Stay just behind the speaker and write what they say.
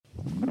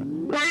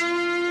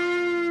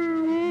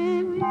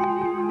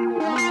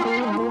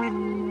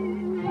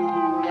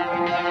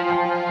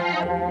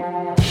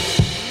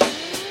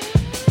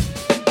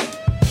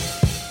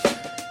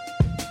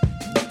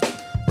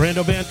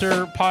Rando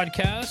Banter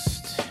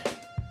podcast.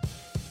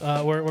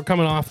 We're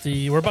coming off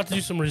we're about to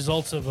do some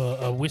results of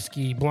a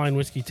blind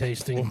whiskey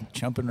tasting.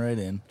 Jumping right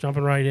in. John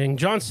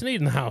Sneade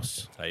in the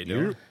house. How you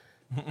doing?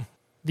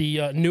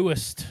 The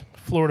newest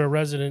Florida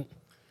resident,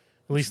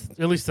 at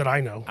least that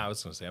I know. I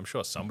was going to say, I'm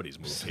sure somebody's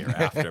moved here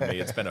after me.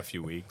 It's been a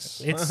few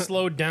weeks. It's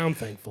slowed down,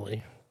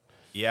 thankfully.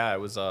 Yeah, it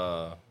was.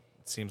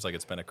 It seems like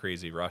it's been a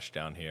crazy rush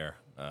down here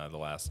the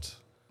last,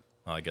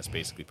 well, I guess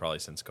basically probably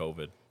since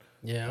COVID.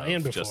 Yeah,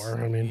 and before.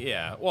 I mean,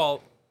 yeah.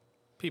 Well,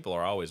 people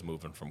are always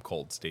moving from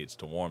cold states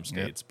to warm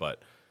states,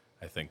 but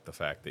I think the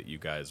fact that you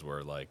guys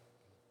were like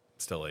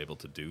still able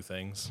to do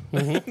things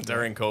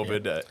during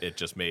COVID, it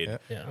just made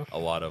a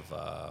lot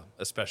of,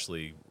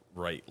 especially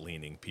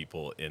right-leaning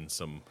people in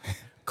some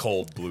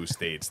cold blue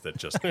states that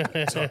just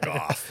took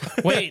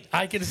off. Wait,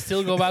 I can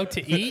still go out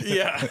to eat?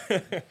 Yeah.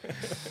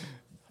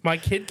 My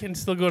kid can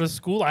still go to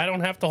school? I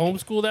don't have to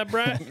homeschool that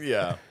brat?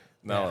 Yeah.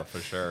 No,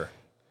 for sure.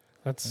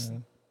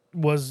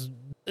 Was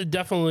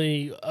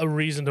definitely a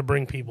reason to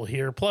bring people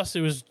here. Plus,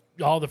 it was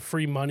all the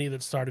free money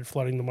that started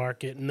flooding the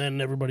market, and then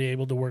everybody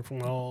able to work from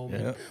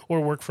home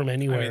or work from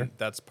anywhere. I mean,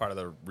 that's part of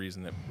the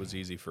reason it was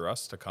easy for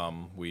us to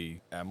come.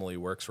 Emily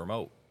works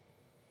remote.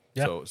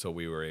 Yep. So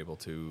we were able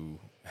to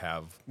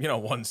have,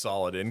 one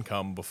solid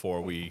income before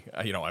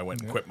I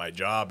went and quit my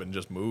job and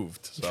just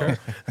moved. So.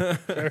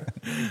 Sure.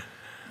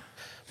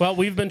 Well,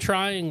 we've been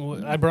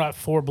trying. I brought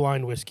 4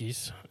 blind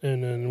whiskeys,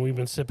 and then we've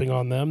been sipping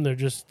on them. They're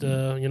just,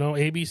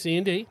 A, B, C,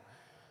 and D.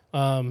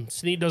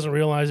 Sneade doesn't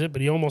realize it,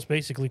 but he almost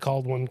basically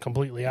called one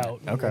completely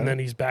out. Okay. And then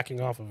he's backing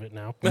off of it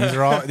now. These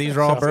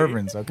are all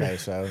bourbons. Okay,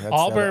 so that's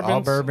all bourbons.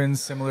 All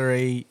bourbons, similar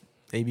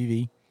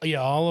ABV. Yeah,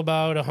 all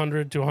about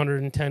 100 to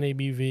 110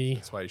 ABV.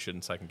 That's why you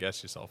shouldn't second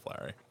guess yourself,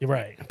 Larry. You're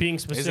right. Being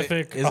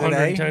specific, is it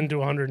 110 to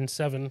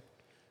 107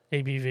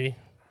 ABV.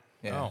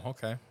 Yeah. Oh,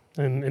 okay.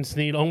 And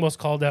Sneade almost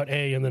called out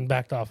A and then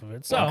backed off of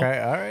it. So,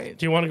 okay, all right.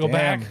 Do you want to go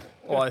back?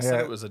 Well, I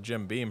said it was a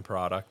Jim Beam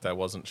product. I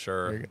wasn't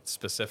sure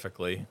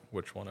specifically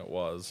which one it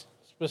was.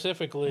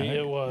 Specifically,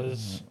 it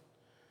was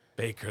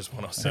Baker's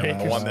 107,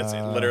 the one that's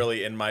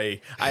literally in my...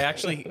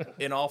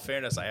 in all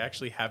fairness, I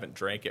actually haven't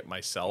drank it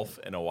myself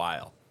in a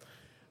while.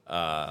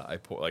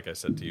 Like I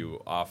said to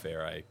you off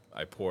air,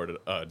 I poured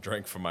a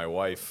drink for my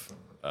wife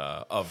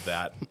of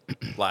that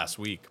last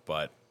week,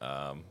 but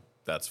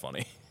that's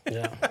funny.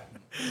 Yeah.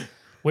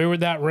 Where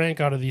would that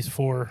rank out of these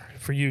 4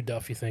 for you,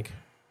 Duff, you think?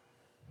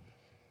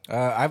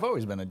 I've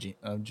always been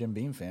a Jim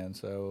Beam fan,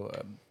 so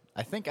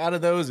I think out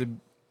of those,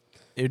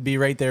 it'd be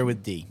right there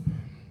with D.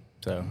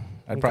 So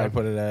I'd probably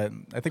put it at,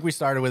 I think we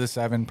started with a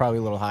 7, probably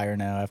a little higher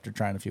now after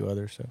trying a few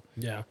others. So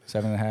yeah,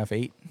 7.5,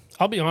 8.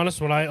 I'll be honest,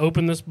 when I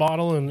opened this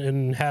bottle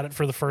and had it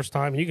for the first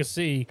time, and you can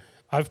see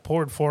I've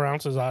poured 4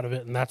 ounces out of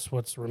it, and that's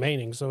what's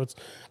remaining. So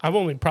I've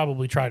only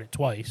probably tried it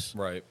twice.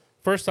 Right.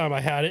 First time I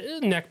had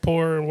it, neck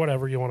pour or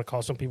whatever you want to call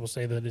it. Some people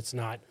say that it's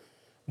not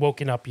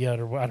woken up yet,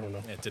 or I don't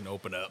know. It didn't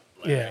open up.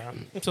 Yeah.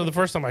 So the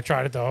first time I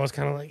tried it, though, I was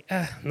kind of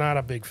like, not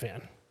a big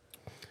fan.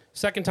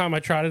 Second time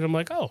I tried it, I'm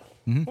like,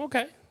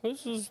 okay. I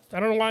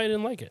don't know why I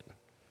didn't like it.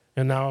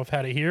 And now I've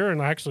had it here,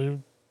 and I actually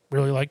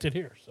really liked it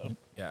here. So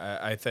yeah,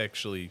 I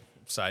actually,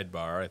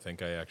 sidebar, I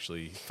think I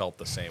actually felt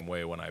the same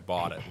way when I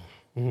bought it.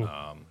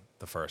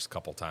 The first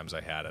couple times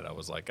I had it, I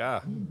was like, I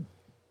don't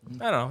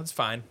know, it's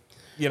fine.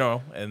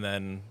 And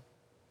then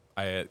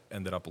I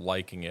ended up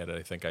liking it.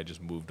 I think I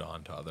just moved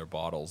on to other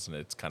bottles, and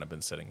it's kind of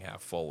been sitting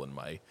half full in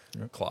my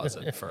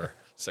closet for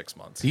 6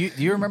 months. Do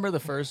you remember the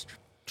first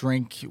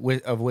drink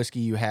of whiskey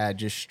you had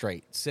just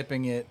straight?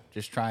 Sipping it,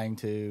 just trying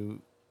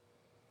to...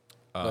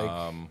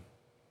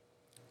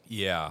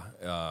 Yeah.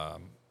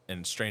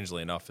 And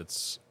strangely enough,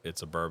 it's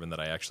a bourbon that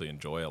I actually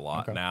enjoy a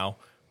lot now.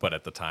 But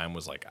at the time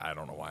was like, I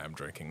don't know why I'm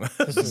drinking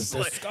this. This is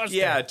disgusting.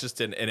 Yeah, it just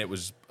didn't. And it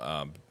was...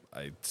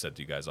 I said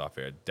to you guys off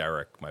air,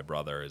 Derek, my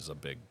brother, is a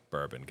big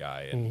bourbon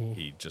guy, and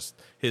he just,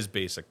 his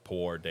basic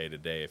pour day to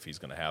day, if he's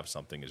going to have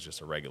something, is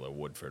just a regular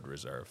Woodford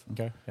Reserve.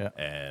 Okay, yeah.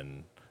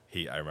 And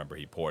I remember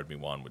he poured me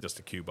one with just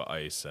a cube of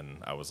ice, and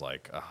I was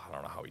like, I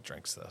don't know how he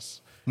drinks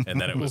this.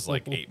 And then it was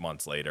like 8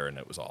 months later, and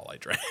it was all I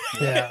drank.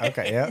 yeah.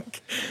 Okay,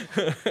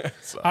 yeah.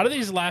 So. Out of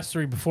these last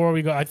 3, before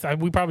we go,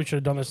 we probably should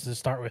have done this to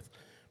start with,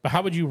 but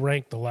how would you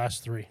rank the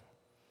last 3?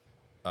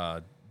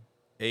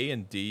 A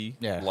and D,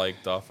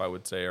 like Duff, I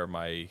would say, are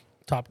my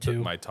top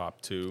 2. My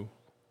top 2.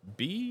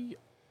 B,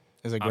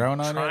 is it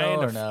grown on it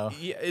all, or no?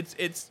 Yeah,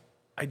 it's.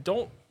 I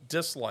don't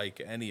dislike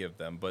any of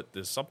them, but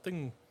there's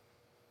something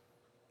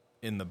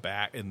in the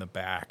back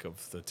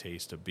of the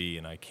taste of B,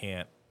 and I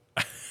can't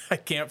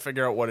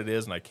figure out what it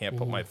is, and I can't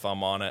put my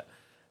thumb on it.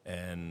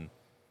 And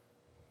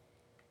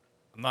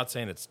I'm not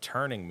saying it's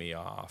turning me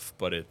off,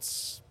 but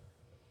it's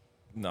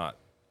not.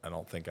 I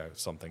don't think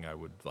something I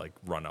would like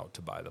run out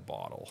to buy the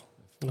bottle.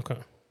 Okay.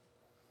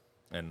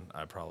 And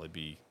I'd probably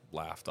be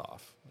laughed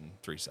off in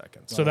 3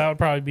 seconds. So that would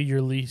probably be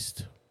your least.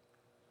 So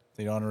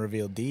you don't want to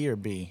reveal D or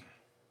B?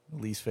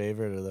 Least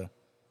favorite or the...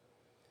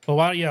 Well,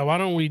 why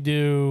don't we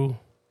do...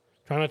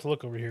 Try not to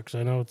look over here because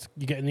I know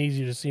you're getting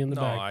easier to see in the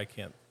back. No, I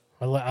can't.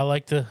 I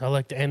like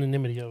the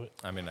anonymity of it.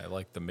 I mean, I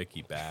like the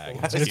Mickey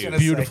bag. was It's gonna cute.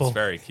 beautiful. It's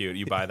very cute.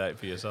 You buy that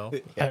for yourself?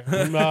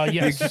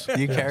 Yes,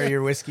 You carry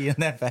your whiskey in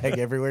that bag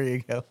everywhere you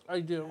go. I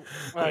do.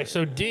 All right,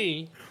 so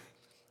D,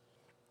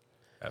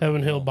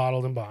 Heaven Hill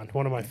Bottled and Bond.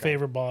 One of my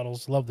favorite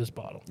bottles. Love this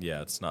bottle.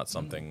 Yeah, it's not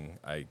something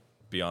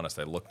be honest,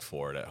 I looked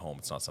for it at home.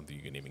 It's not something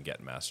you can even get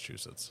in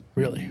Massachusetts.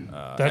 Really,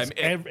 that's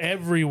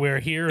everywhere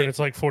here, and it's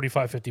like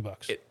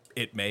 $45-$50.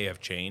 It may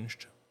have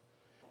changed,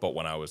 but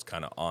when I was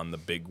kind of on the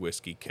big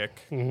whiskey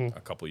kick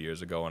a couple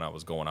years ago, and I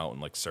was going out and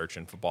like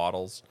searching for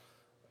bottles,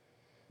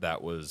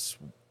 that was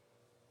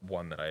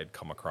one that I had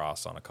come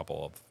across on a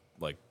couple of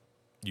like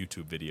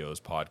YouTube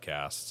videos,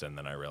 podcasts, and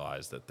then I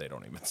realized that they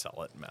don't even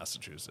sell it in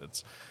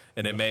Massachusetts.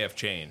 And it may have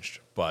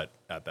changed, but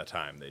at that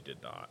time they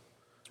did not.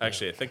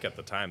 Actually, I think at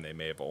the time they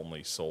may have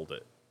only sold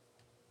it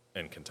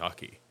in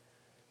Kentucky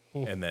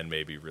and then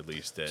maybe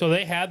released it. So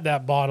they had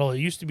that bottle. It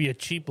used to be a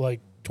cheap, like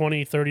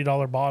 $20,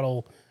 $30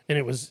 bottle, and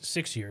it was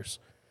 6 years.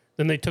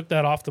 Then they took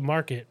that off the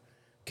market,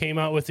 came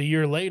out with a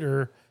year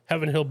later,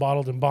 Heaven Hill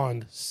Bottled and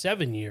Bond,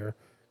 7-year,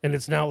 and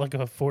it's now like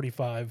a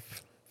 $45,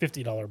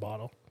 $50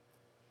 bottle.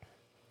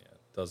 Yeah,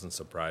 it doesn't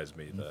surprise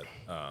me that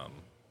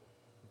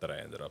that I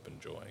ended up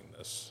enjoying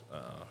this.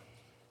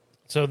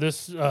 So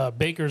this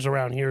Baker's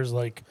around here is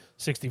like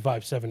 $65,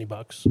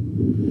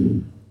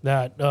 $70.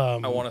 That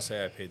I want to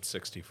say I paid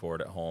 $60 for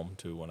it at home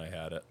too when I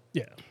had it.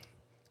 yeah.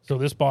 So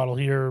this bottle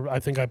here, I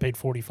think I paid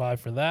 $45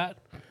 for that.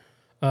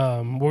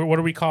 What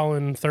are we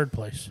calling third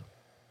place?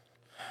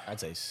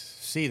 I'd say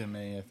C to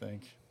me, I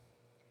think.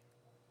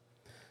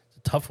 It's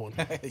a tough one.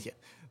 Yeah.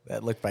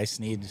 That look by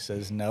Sneade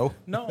says no.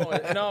 No,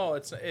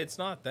 it's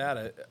not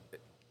that.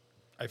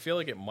 I feel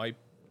like it might.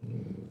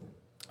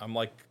 I'm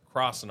like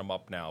crossing them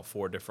up now,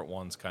 4 different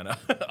ones, kind of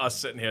us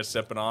sitting here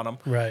sipping on them.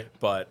 Right.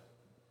 But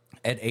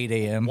At 8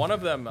 a.m. one of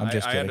them, I'm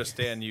just I kidding.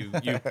 understand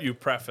you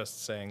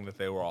prefaced saying that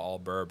they were all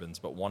bourbons,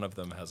 but one of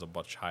them has a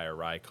much higher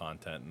rye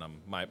content, and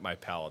my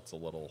palate's a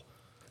little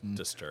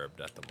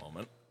disturbed at the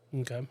moment.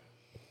 Okay.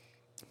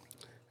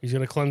 He's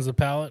going to cleanse the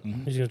palate.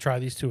 He's going to try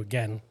these two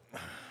again.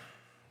 You're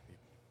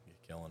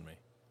killing me.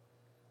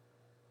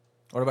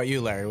 What about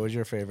you, Larry? What was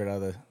your favorite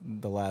out of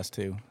the last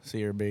two,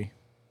 C or B?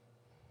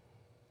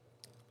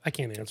 I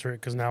can't answer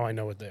it because now I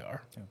know what they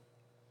are. Yeah.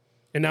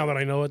 And now that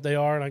I know what they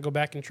are and I go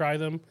back and try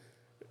them,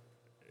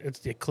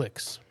 it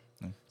clicks.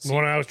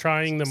 When I was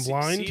trying them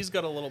blind, C's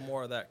got a little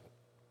more of that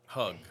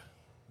hug.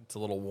 It's a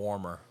little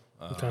warmer.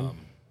 Okay.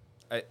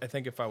 I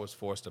think if I was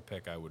forced to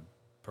pick, I would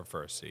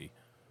prefer C.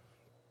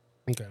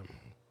 okay.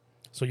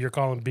 So you're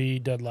calling B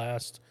dead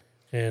last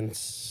and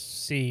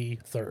C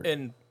third.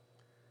 And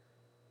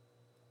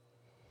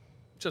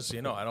just so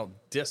you know, I don't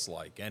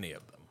dislike any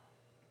of them.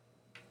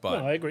 But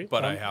No, I agree.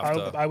 But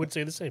I would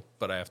say the same.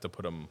 But I have to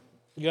put them.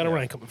 You got to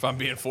rank them. If I'm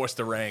being forced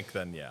to rank,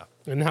 then yeah.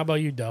 And how about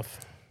you,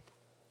 Duff?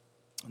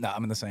 No,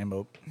 I'm in the same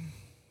boat.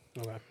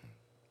 Okay.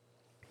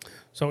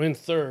 So in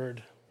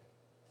third,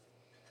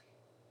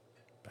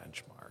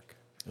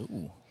 Benchmark.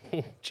 Ooh.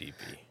 GP.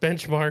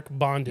 Benchmark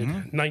Bonded,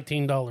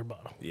 $19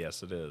 bottle.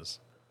 Yes, it is.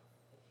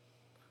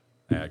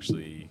 I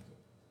actually,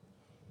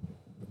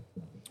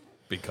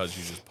 because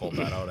you just pulled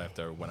that out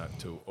after I went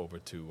over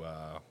to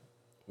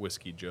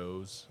Whiskey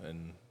Joe's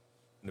in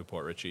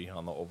Newport Richey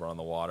over on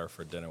the water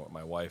for dinner with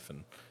my wife,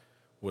 and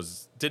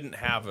didn't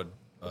have a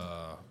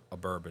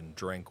bourbon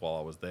drink while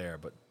I was there,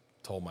 but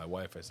told my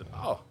wife, I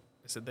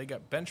said they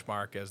got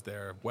Benchmark as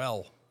their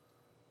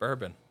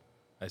bourbon.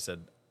 I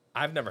said,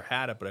 I've never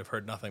had it, but I've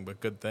heard nothing but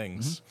good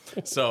things.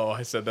 So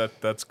I said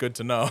that's good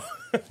to know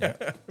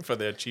for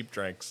their cheap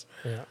drinks.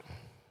 Yeah.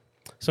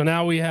 So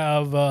now we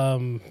have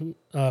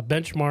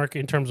Benchmark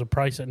in terms of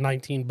price at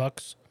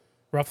 $19,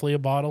 roughly a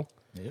bottle.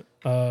 Yep.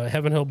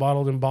 Heaven Hill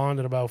Bottled and Bond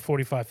at about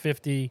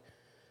 $45-$50.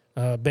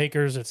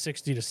 Baker's at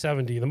 $60 to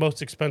 $70. The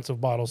most expensive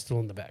bottle still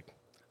in the bag.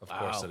 Of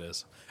course it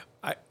is.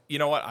 You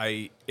know what?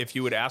 If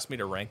you would ask me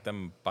to rank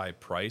them by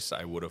price,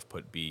 I would have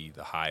put B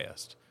the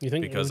highest. You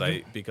think?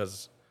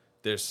 Because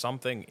there's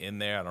something in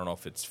there. I don't know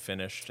if it's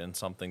finished in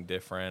something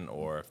different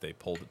or if they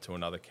pulled it to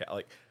another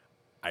like.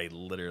 I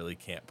literally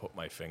can't put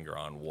my finger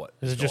on what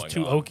Is it just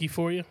too oaky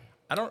for you?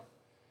 I don't.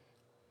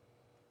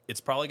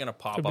 It's probably going to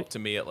pop up to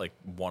me at like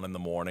 1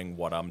 a.m.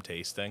 what I'm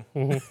tasting.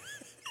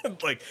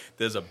 Like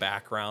there's a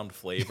background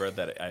flavor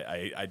that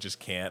I just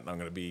can't. And I'm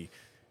going to be,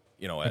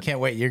 I can't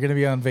wait. You're going to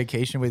be on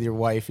vacation with your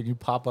wife and you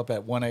pop up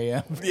at 1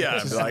 a.m.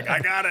 Yeah, I'm like, I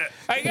got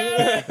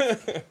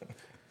it.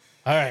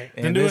 All right.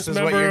 And the this newest is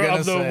what member you're gonna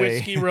of the say.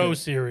 Whiskey Row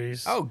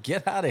series. Oh,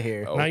 get out of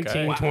here. Okay.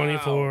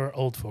 1924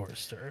 Old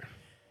Forester.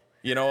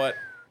 You know what?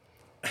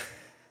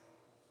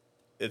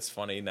 It's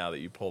funny now that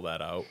you pull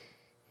that out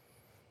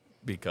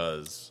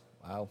because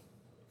Wow.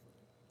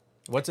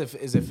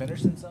 Is it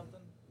finished in something?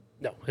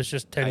 No, it's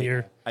just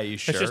 10-year. Are you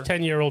sure? It's just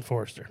 10-year Old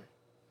Forester.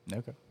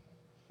 Okay.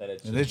 that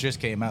it's And this just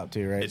came out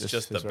too, right? It's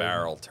just the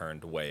barrel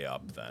turned way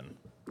up then.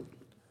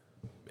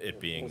 It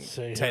being Let's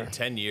see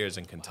 10 years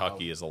in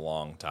Kentucky is a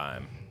long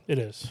time. It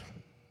is.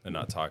 They're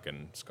not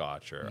talking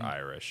Scotch or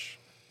Irish.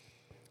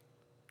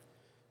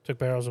 Took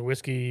barrels of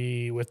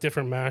whiskey with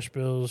different mash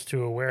bills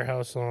to a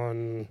warehouse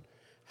on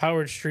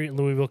Howard Street in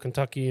Louisville,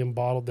 Kentucky, and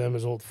bottled them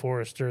as Old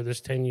Forester.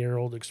 This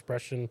 10-year-old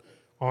expression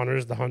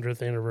honors the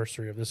 100th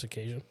anniversary of this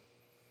occasion.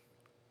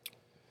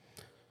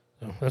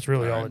 So that's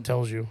really all it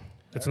tells you.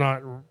 It's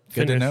not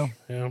Good to finished. know.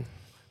 Yeah.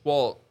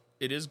 Well,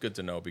 it is good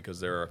to know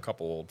because there are a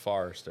couple Old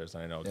Foresters.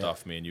 I know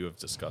Duff, me and you have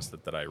discussed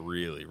it that I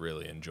really,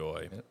 really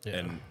enjoy. Yeah.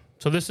 And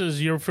So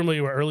you're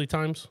familiar with Early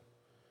Times?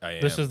 I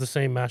am. This is the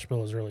same mash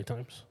bill as Early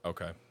Times.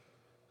 Okay.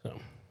 So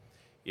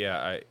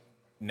Yeah,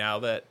 now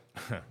that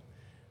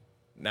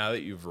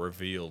you've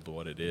revealed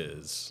what it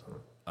is,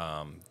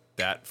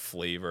 that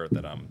flavor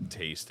that I'm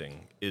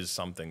tasting is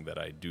something that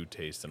I do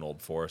taste in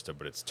Old Forester,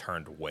 but it's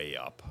turned way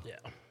up. yeah.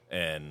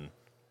 And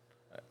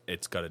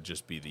it's got to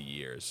just be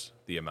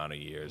the amount of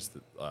years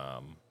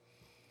that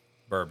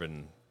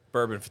bourbon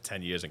for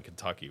 10 years in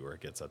Kentucky, where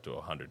it gets up to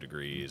 100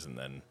 degrees, and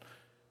then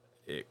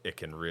it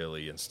can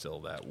really instill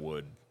that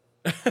wood,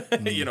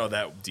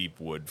 that deep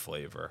wood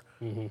flavor.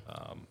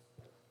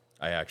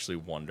 I actually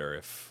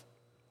wonder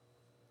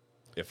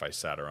if I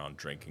sat around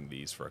drinking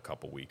these for a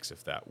couple weeks,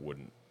 if that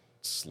wouldn't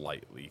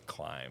slightly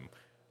climb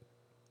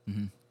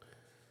the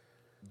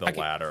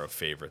ladder of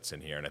favorites in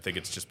here. And I think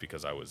it's just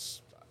because I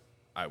was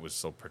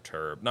so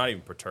perturbed. Not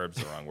even perturbed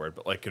is the wrong word,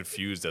 but like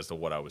confused as to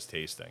what I was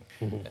tasting.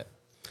 Yeah.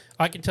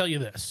 I can tell you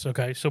this,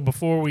 okay? So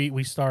before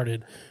we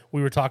started,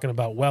 we were talking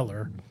about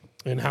Weller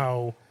and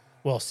how,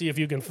 well, see if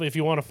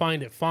you want to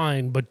find it,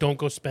 fine, but don't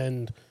go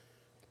spend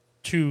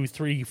 $200,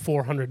 $300,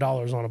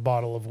 $400 on a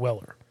bottle of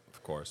Weller.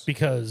 Of course.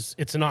 Because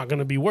it's not going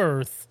to be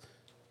worth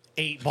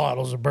 8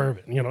 bottles of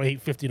bourbon,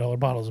 8 $50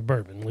 bottles of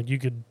bourbon. Like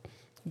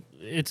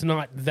it's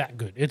not that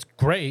good. It's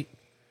great,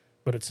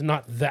 but it's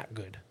not that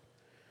good.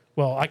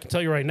 Well, I can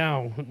tell you right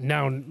now,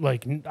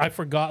 like, I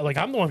forgot, like,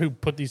 I'm the one who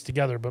put these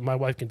together, but my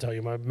wife can tell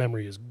you my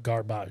memory is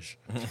garbage.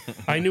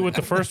 I knew what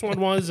the first one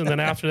was, and then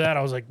after that,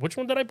 I was like, which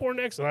one did I pour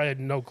next? And I had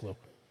no clue.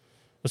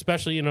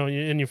 Especially,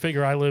 and you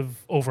figure I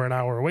live over an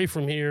hour away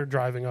from here,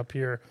 driving up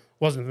here,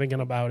 wasn't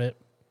thinking about it.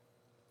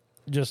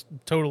 Just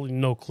totally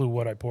no clue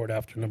what I poured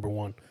after number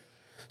one.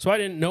 So I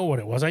didn't know what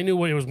it was. I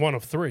knew it was one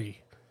of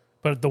 3.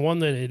 But the one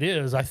that it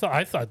is, I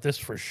thought this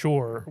for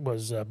sure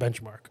was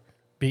Benchmark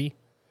B.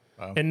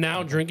 Wow. And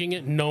now drinking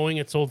it, knowing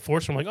it's Old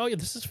Forester, I'm like, oh yeah,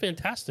 this is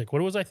fantastic.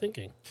 What was I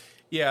thinking?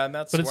 Yeah, and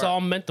that's. But it's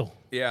all mental.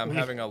 Yeah, I'm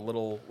having a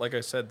little, like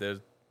I said, there's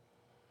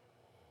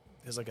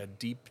like a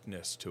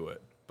deepness to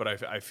it, but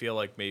I feel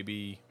like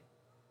maybe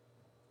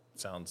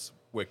it sounds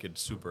wicked,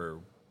 super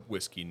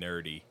whiskey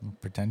nerdy,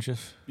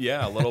 Pretentious.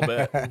 Yeah, a little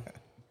bit.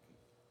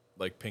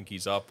 Like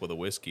pinkies up with a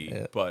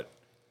whiskey, but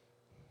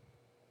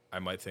I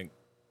might think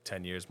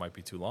 10 years might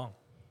be too long.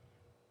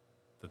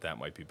 That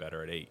might be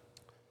better at 8.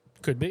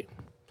 Could be.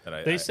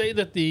 They say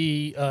that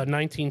the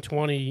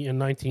 1920 and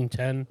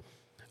 1910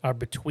 are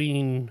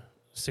between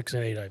 6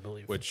 and 8, I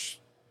believe.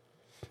 Which,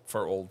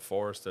 for Old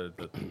Forester,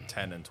 the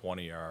 10 and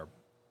 20 are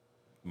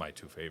my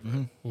 2 favorite.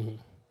 Mm-hmm. And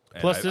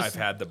Plus I've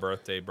had the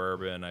birthday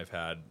bourbon. I've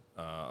had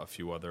a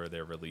few other of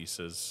their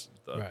releases.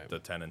 The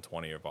 10 and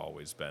 20 have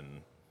always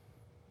been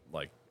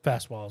like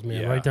fastballs,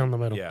 man, right down the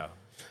middle. Yeah.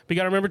 But you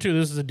got to remember, too,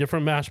 this is a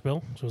different mash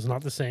bill, so it's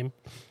not the same.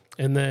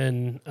 And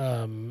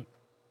then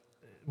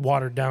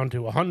watered down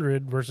to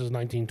 100 versus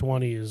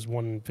 1920 is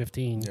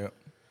 115. Yep.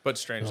 But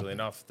strangely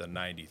enough, the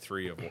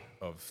 93 of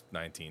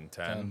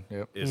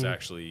 1910 is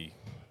actually,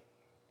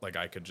 like,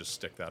 I could just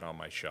stick that on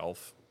my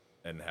shelf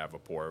and have a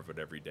pour of it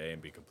every day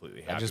and be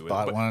completely happy with it. I just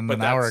bought one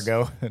an hour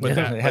ago.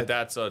 But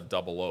that's a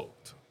double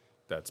oaked.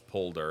 That's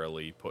pulled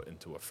early, put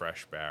into a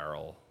fresh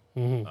barrel.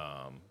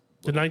 Mm-hmm.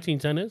 The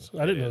 1910 is?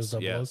 I didn't know it was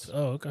double oaked.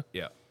 Oh, okay.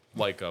 Yeah,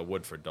 like a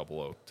Woodford double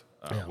oaked,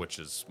 which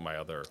is my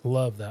other.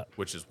 Love that.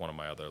 Which is one of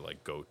my other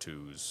like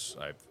go-tos.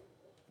 I've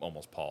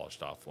almost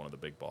polished off one of the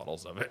big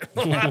bottles of it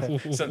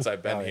since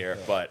I've been here.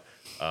 But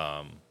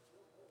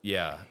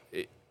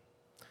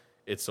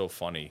it's so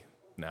funny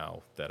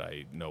now that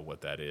I know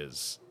what that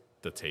is.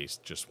 The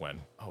taste just went,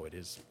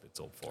 it's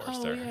Old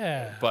Forester. Oh,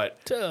 yeah.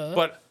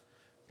 But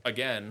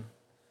again,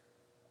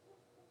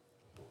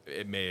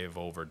 it may have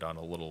overdone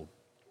a little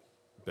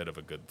bit of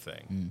a good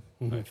thing.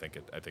 Mm-hmm. I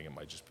think it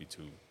might just be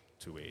too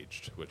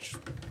aged, which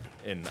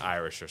in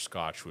Irish or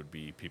Scotch would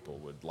be, people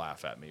would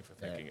laugh at me for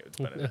thinking it's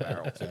been in a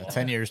barrel too long.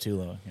 10 years too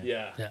long.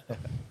 Yeah.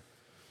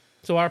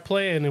 So our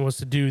plan was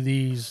to do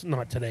these,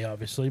 not today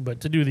obviously, but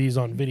to do these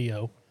on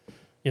video,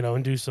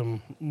 and do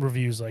some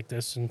reviews like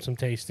this and some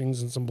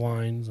tastings and some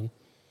blinds, and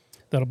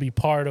that'll be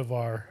part of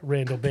our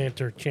Rando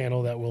Banter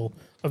channel that will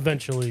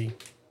eventually,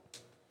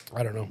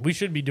 I don't know, we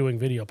should be doing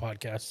video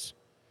podcasts.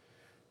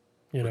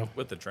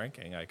 With the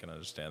drinking, I can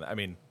understand that. I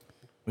mean,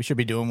 we should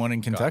be doing one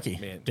in Kentucky.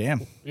 God, man.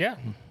 Damn. Yeah,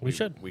 we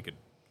should. We could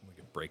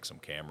break some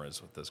cameras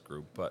with this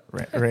group, but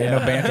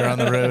Rando Banter on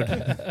the road.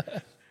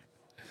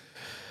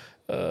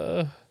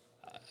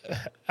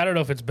 I don't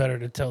know if it's better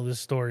to tell this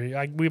story.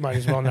 We might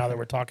as well now that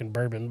we're talking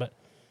bourbon. But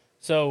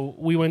so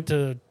we went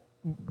to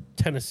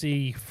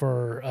Tennessee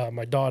for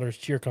my daughter's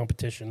cheer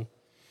competition,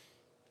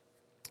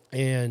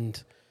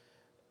 and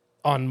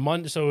on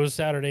Monday, so it was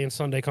Saturday and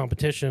Sunday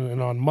competition,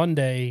 and on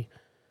Monday.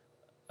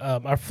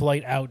 Our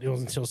flight out, it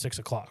was until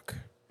 6:00.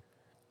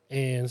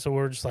 And so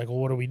we're just like, well,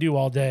 what do we do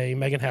all day?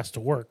 Megan has to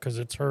work because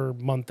it's her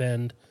month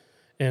end.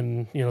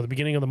 And, the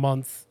beginning of the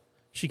month,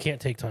 she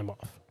can't take time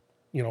off,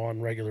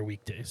 on regular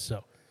weekdays.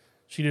 So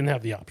she didn't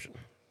have the option.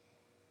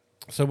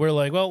 So we're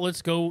like, well,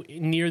 let's go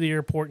near the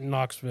airport in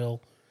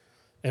Knoxville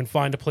and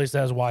find a place that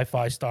has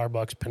Wi-Fi,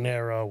 Starbucks,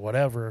 Panera,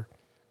 whatever.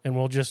 And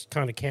we'll just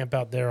kind of camp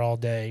out there all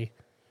day,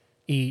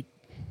 eat,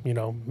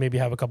 maybe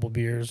have a couple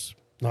beers,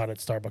 not at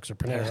Starbucks or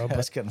Panera. I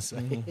was going to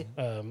say.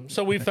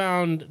 So we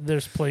found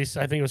this place,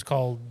 I think it was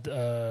called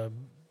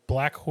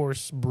Black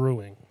Horse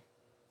Brewing.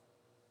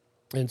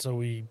 And so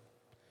we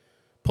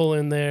pull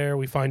in there.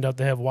 We find out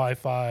they have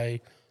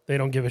Wi-Fi. They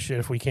don't give a shit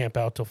if we camp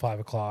out till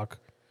 5 o'clock.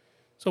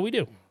 So we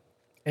do.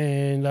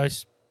 And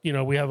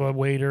we have a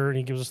waiter, and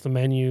he gives us the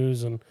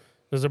menus, and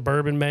there's a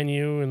bourbon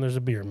menu and there's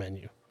a beer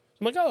menu.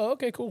 I'm like, oh,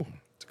 okay, cool.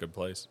 It's a good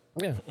place.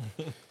 Yeah.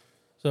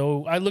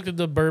 So I looked at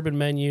the bourbon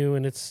menu,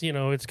 and it's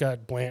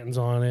got Blanton's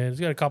on it. It's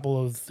got a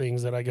couple of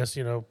things that I guess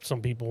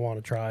some people want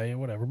to try,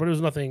 whatever. But it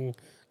was nothing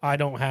I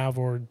don't have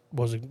or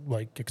was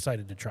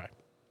excited to try.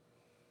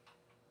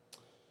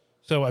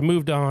 So I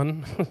moved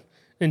on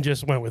and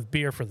just went with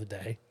beer for the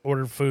day.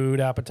 Ordered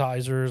food,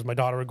 appetizers. My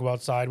daughter would go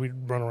outside.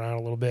 We'd run around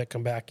a little bit,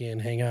 come back in,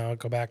 hang out,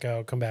 go back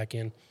out, come back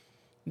in.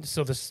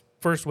 So this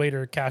first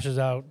waiter cashes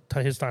out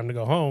his time to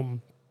go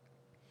home.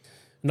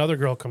 Another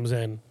girl comes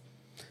in,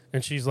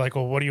 and she's like,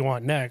 well, what do you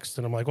want next?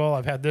 And I'm like, well,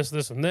 I've had this,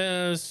 this, and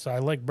this. I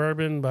like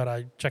bourbon, but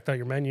I checked out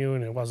your menu,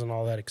 and it wasn't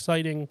all that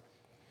exciting.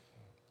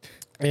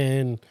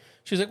 And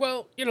she's like,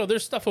 well,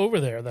 there's stuff over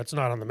there that's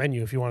not on the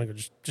menu. If you want to go,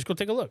 just go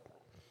take a look.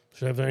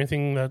 So if there's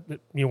anything that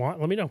you want,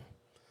 let me know.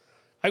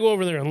 I go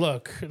over there and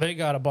look. They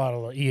got a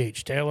bottle of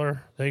E.H.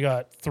 Taylor. They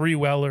got 3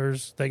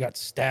 Wellers. They got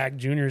Stag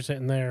Junior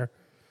sitting there.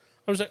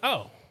 I was like,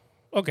 oh,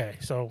 okay.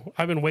 So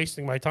I've been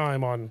wasting my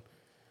time on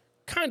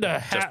kind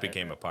of just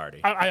became a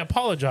party. I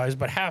apologize,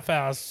 but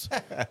half-ass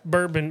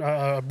bourbon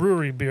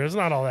brewery beer is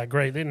not all that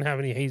great. They didn't have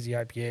any hazy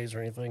IPAs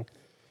or anything,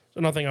 so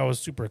nothing I was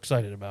super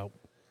excited about.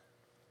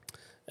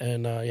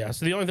 And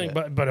so the only thing,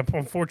 but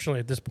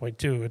unfortunately at this point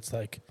too, it's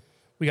like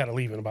we got to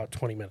leave in about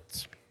 20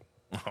 minutes.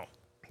 Oh.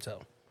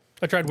 So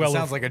I tried Weller.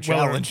 Sounds like a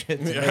challenge.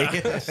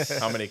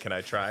 How many can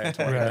I try in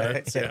 20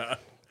 minutes? Yeah.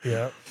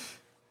 Yeah.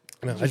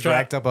 No, I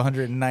racked up a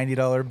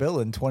 $190 bill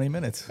in 20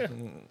 minutes.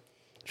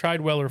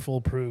 Tried Weller Full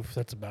Proof.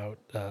 That's about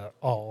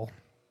all.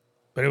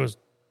 But it was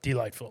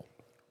delightful.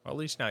 Well, at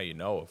least now you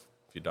know if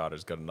your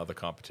daughter's got another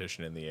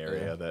competition in the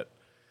area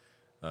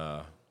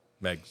that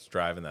Meg's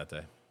driving that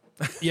day.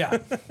 Yeah.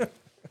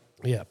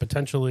 Yeah,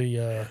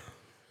 potentially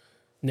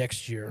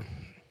next year.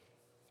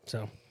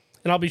 So,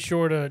 and I'll be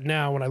sure to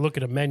now when I look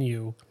at a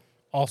menu,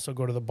 also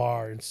go to the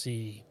bar and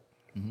see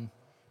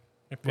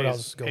what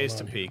else is going on.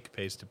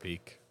 Pays to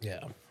peak.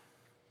 Yeah.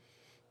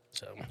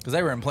 So, because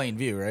they were in plain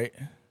view, right?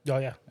 Oh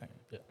yeah. I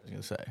was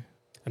gonna say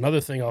another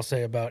thing I'll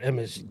say about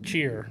Emma's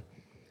cheer.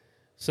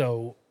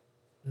 So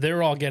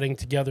they're all getting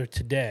together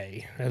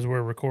today as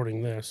we're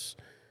recording this,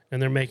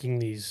 and they're making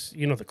these,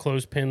 the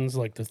clothespins,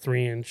 like the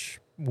 3-inch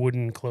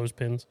wooden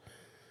clothespins,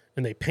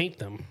 and they paint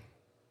them,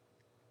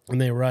 and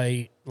they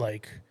write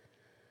like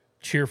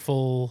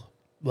cheerful,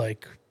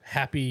 like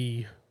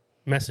happy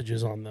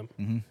messages on them.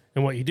 Mm-hmm.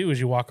 And what you do is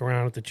you walk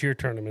around at the cheer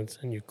tournaments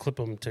and you clip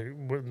them to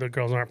where the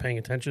girls aren't paying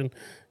attention.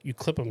 You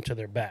clip them to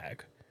their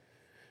bag.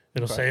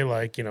 It'll say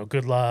like,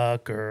 good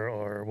luck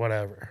or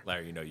whatever.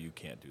 Larry, you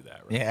can't do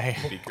that, right?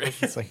 Yeah. Be great.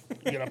 It's like,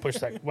 You gotta push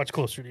that much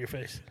closer to your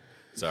face.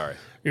 Sorry.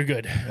 You're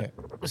good. Yeah.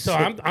 So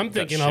I'm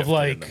thinking of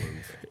like,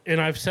 and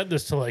I've said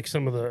this to like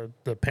some of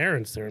the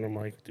parents there, and I'm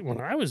like,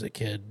 when I was a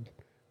kid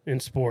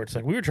in sports,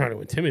 like we were trying to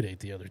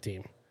intimidate the other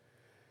team.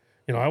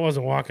 I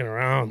wasn't walking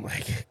around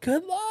like,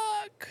 good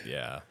luck.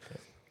 Yeah.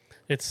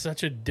 It's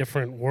such a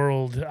different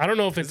world. I don't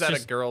know if it's is that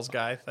just a girls'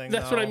 guy thing.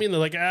 That's what I mean.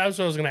 Like, that's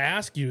what I was going to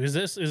ask you. Is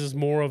this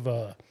more of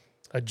a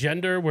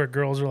gender where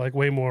girls are like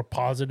way more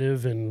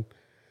positive and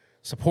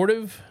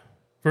supportive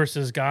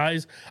versus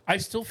guys? I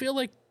still feel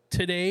like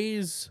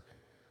today's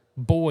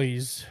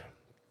boys,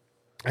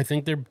 I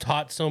think they're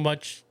taught so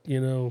much,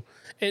 and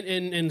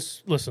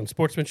listen,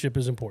 sportsmanship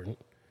is important.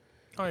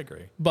 I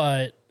agree.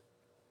 But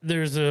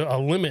there's a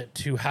limit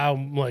to how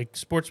like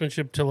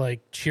sportsmanship to like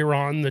cheer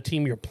on the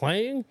team you're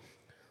playing,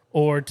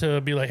 or to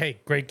be like,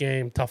 hey, great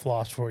game, tough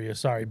loss for you.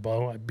 Sorry,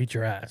 Bo, I beat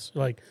your ass.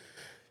 Like,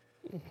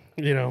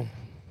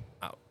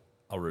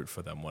 I'll root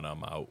for them when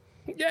I'm out.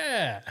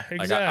 Yeah, exactly.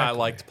 Like I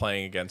liked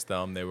playing against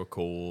them. They were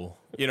cool.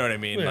 You know what I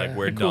mean? Yeah, like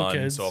we're cool done.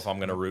 kids. So if I'm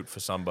gonna root for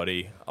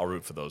somebody, I'll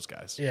root for those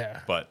guys.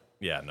 Yeah. But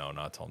no,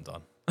 not till I'm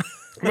done.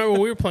 Remember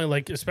when we were playing,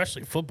 like,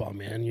 especially football,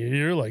 man,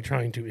 you're like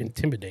trying to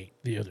intimidate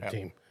the other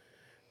team.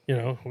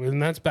 And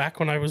that's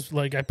back when I was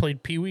like, I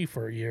played Pee Wee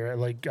for a year at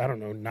like, I don't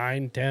know,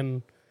 9,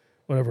 10,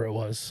 whatever it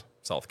was.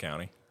 South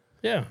County.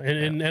 Yeah.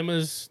 And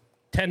Emma's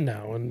 10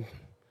 now. And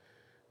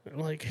I'm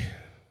like,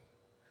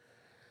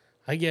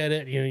 I get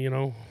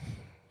it,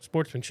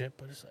 sportsmanship,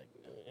 but it's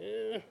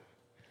like,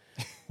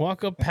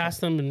 walk up past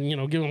them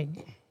and, give them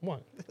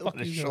what?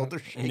 a shoulder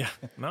shake. Yeah.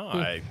 No,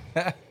 I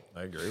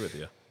agree with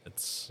you.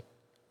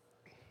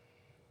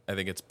 I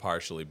think it's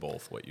partially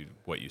both what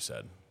you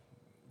said.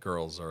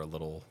 girls are a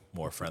little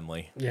more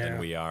friendly Yeah. than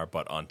we are.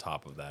 But on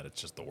top of that,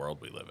 it's just the world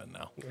we live in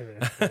now.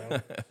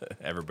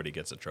 Everybody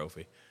gets a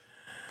trophy.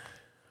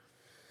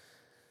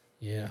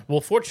 Yeah. Well,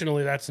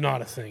 fortunately, that's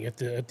not a thing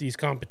at these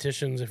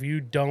competitions. If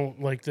you don't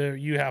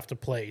you have to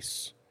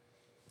place.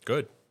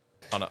 Good.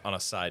 On a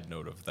side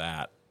note of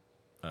that,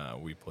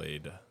 we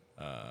played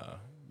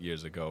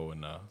years ago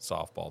in a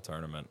softball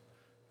tournament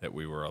that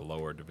we were a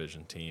lower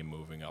division team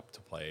moving up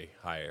to play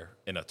higher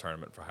in a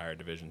tournament for higher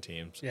division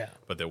teams. Yeah.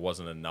 But there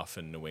wasn't enough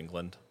in New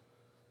England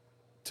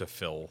to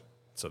fill,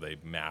 so they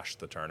mashed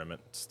the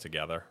tournaments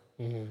together.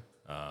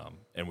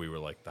 And we were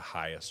like the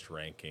highest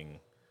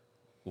ranking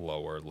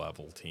lower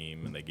level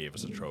team, and they gave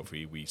us a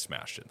trophy. We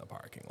smashed it in the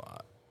parking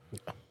lot.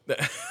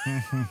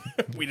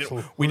 we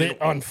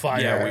didn't on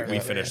fire. Yeah, we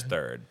finished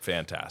third.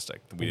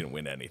 Fantastic. We didn't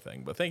win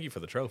anything, but thank you for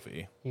the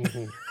trophy.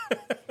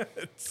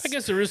 I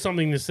guess there is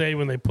something to say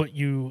when they put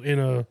you in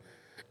a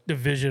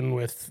division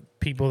with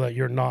people that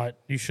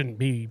you shouldn't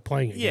be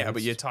playing against. Yeah,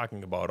 but you're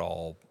talking about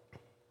all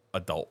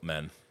adult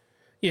men.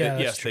 Yeah,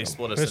 yes, true. they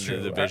split us That's into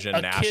true. the division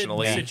a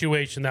nationally. Kid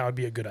situation, that would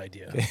be a good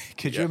idea.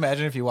 Could you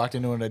imagine if you walked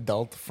into an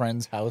adult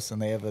friend's house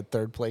and they have a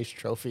third place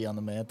trophy on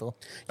the mantle?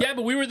 Yeah,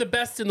 but we were the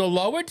best in the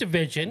lower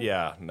division.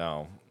 Yeah,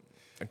 no.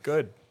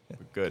 Good.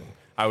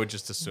 I would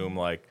just assume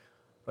like,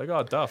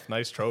 oh, Duff,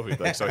 nice trophy.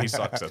 Like, so he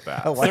sucks at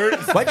that.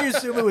 Why'd you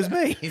assume it was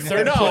me?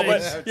 Third No,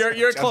 place. but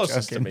you're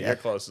closest to joking, me. yeah. You're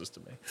closest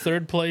to me.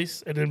 Third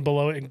place, and then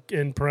below it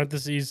in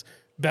parentheses,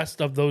 best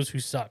of those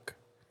who suck.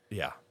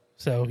 Yeah.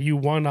 So you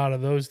won out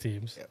of those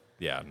teams. Yep.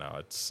 Yeah, no,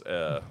 it's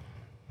I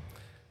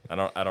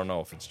don't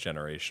know if it's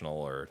generational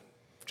or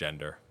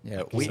gender. Yeah,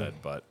 like you said,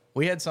 but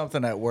We had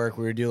something at work.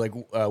 We would do like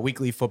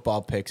weekly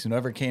football picks, and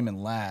whoever came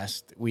in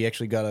last, we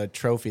actually got a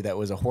trophy that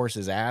was a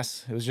horse's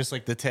ass. It was just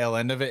like the tail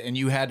end of it, and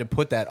you had to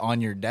put that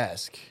on your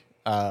desk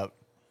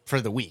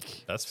for the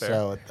week. That's fair.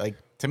 So, like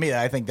to me,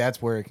 I think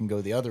that's where it can go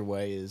the other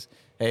way. Is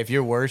hey, if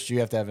you're worst, you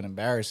have to have an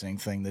embarrassing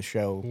thing to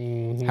show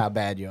how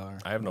bad you are.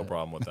 I have no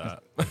problem with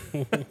that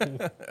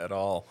at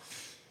all.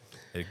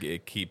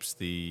 It keeps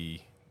the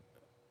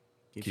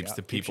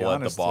people at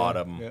the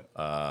bottom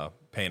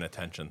paying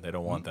attention. They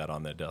don't want that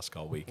on their desk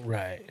all week.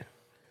 Right.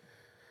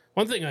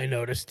 One thing I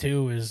noticed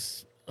too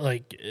is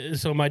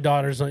so my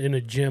daughter's in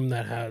a gym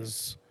that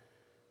has,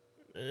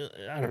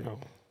 I don't know,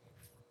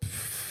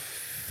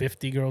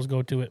 50 girls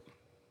go to it.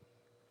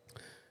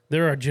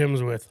 There are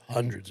gyms with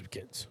hundreds of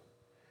kids.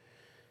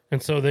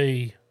 And so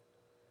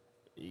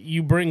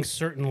you bring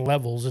certain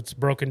levels. It's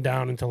broken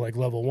down into like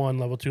level 1,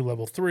 level 2,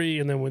 level 3.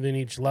 And then within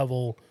each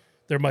level,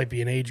 there might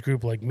be an age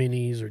group like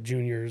minis or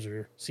juniors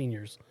or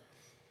seniors.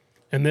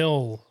 And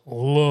they'll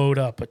load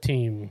up a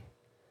team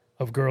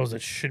of girls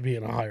that should be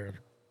in a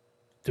higher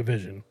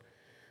division.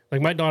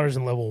 Like my daughter's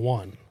in level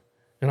 1.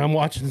 And I'm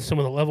watching some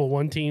of the level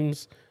 1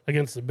 teams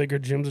against the bigger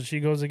gyms that she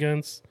goes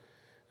against.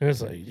 And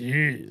it's like,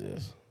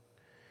 Jesus.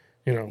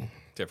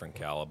 Different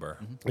caliber.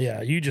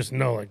 Yeah, you just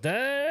know like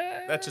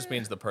that. That just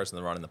means the person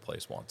that's running the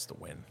place wants to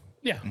win.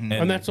 Yeah,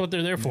 and that's what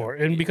they're there for.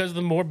 And because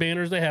the more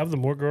banners they have, the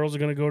more girls are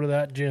going to go to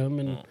that gym.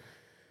 And,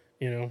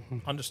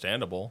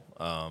 Understandable.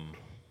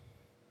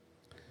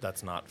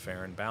 That's not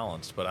fair and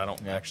balanced, but I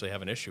don't actually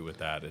have an issue with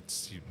that.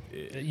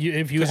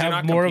 if you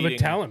have more of a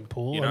talent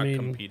pool, you're not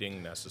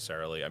competing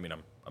necessarily. I mean,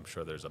 I'm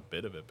sure there's a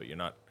bit of it, but you're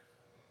not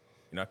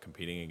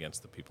competing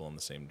against the people in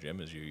the same gym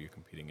as you. You're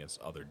competing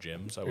against other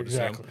gyms, I would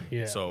assume.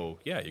 Yeah. So,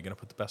 yeah, you're going to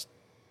put the best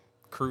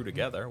crew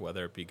together,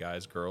 whether it be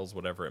guys, girls,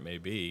 whatever it may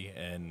be,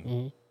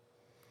 and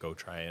go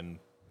try and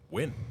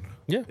win.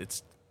 Yeah.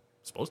 It's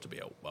supposed to be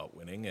about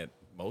winning at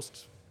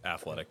most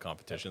athletic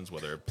competitions,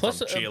 whether from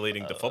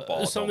cheerleading to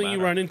football. Something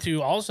you run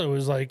into also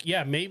is like,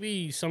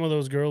 maybe some of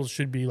those girls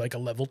should be like a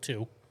level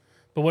 2.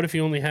 But what if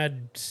you only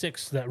had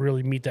 6 that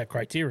really meet that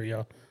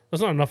criteria?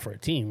 That's not enough for a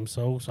team.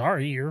 So,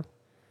 sorry, you're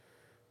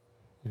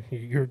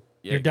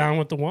down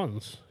with the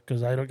ones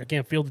because I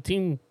can't field the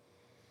team,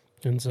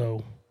 and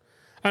so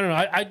I don't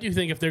know. I do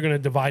think if they're going to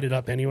divide it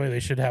up anyway, they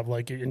should have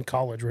like in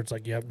college where it's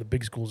like you have the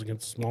big schools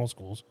against the small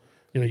schools.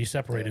 You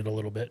separate it a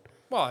little bit.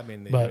 Well, I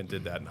mean, they even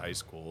did that in high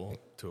school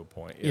to a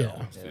point. You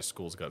know, if the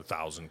school's got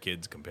 1,000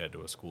 kids compared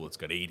to a school that's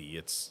got 80.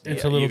 It's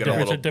a little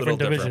different. It's a different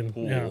division.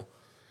 Pool, yeah.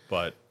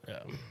 But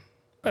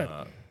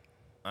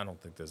I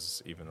don't think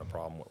there's even a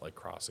problem with like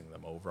crossing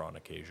them over on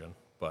occasion.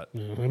 But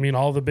I mean,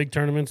 all the big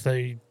tournaments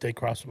they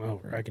cross them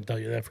over. I can tell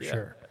you that for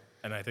sure.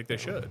 And I think they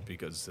should,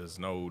 because there's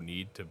no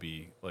need to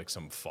be like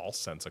some false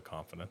sense of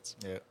confidence.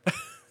 Yeah.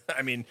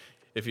 I mean,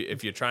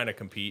 if you're trying to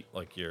compete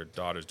like your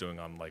daughter's doing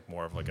on like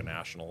more of like a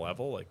national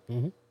level, like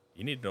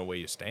you need to know where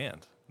you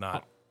stand.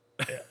 Not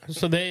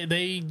So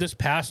they this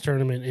past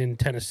tournament in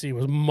Tennessee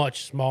was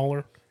much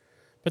smaller,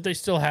 but they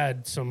still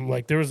had some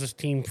there was this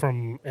team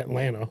from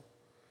Atlanta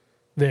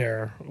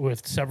there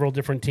with several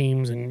different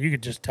teams, and you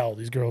could just tell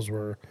these girls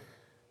were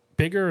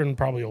bigger and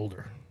probably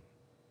older.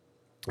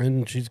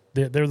 And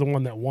they're the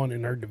one that won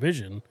in her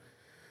division.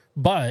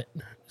 But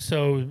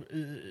so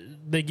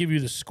they give you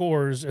the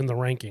scores and the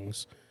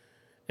rankings.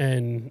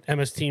 And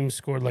MS team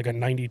scored like a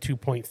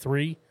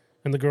 92.3,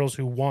 and the girls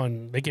who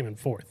won, they came in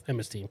 4th,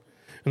 MS team.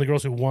 and the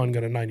girls who won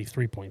got a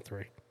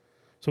 93.3.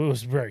 So it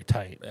was very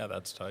tight. Yeah,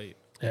 that's tight.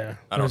 Yeah.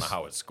 I don't know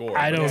how it scored.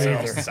 I but don't it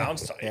either.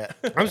 sounds tight. Yeah.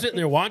 I'm sitting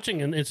there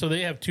watching, and so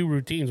they have two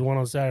routines, one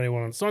on Saturday,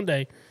 one on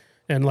Sunday.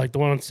 And like the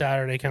one on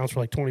Saturday counts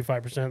for like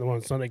 25%, the one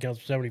on Sunday counts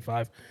for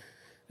 75%.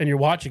 And you're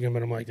watching them,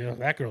 and I'm like, oh,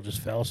 that girl just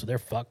fell, so they're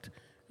fucked.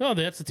 No,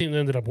 that's the team that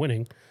ended up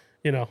winning.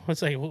 You know,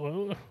 it's like,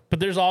 but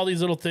there's all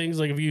these little things.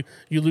 Like if you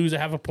lose a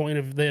half a point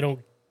if they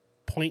don't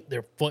point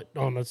their foot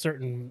on a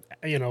certain,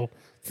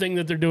 thing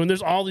that they're doing.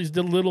 There's all these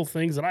little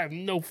things that I have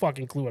no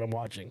fucking clue what I'm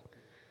watching.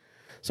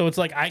 So it's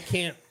like I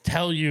can't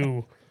tell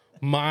you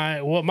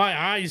what my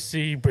eyes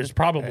see is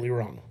probably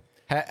wrong.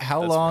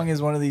 How long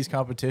is one of these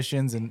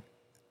competitions, and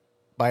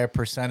by a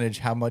percentage,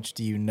 how much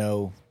do you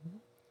know,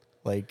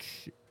 like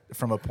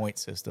from a point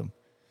system?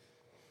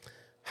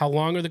 How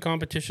long are the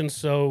competitions?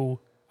 So,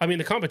 I mean,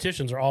 the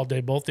competitions are all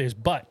day, both days,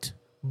 but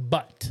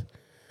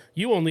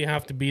you only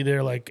have to be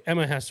there. Like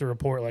Emma has to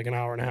report like an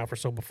hour and a half or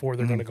so before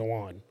they're going to go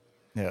on.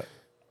 Yeah.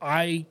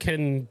 I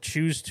can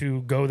choose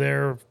to go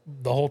there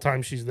the whole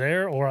time she's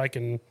there, or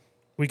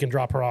we can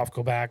drop her off,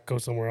 go back, go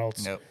somewhere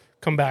else,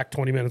 come back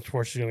 20 minutes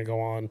before she's going to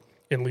go on,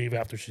 and leave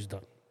after she's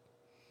done.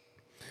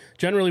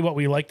 Generally, what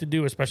we like to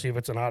do, especially if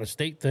it's an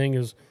out-of-state thing,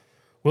 is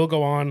we'll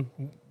go on,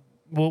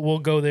 we'll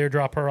go there,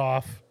 drop her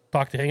off,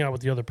 hang out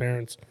with the other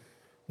parents,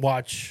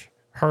 watch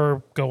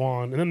her go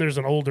on, and then there's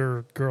an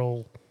older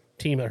girl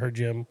team at her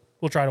gym.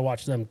 We'll try to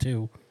watch them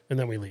too, and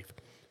then we leave.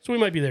 So we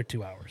might be there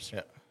 2 hours.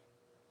 Yeah.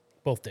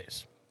 Both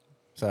days.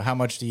 So how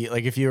much do you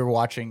like if you're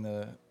watching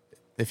the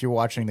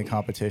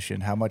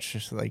competition? How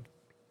much like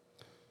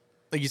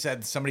you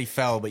said somebody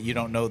fell, but you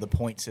don't know the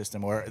point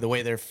system or the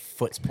way their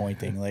foot's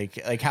pointing.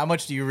 Like how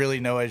much do you really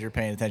know as you're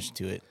paying attention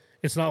to it?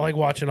 It's not like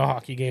watching a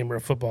hockey game or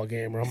a football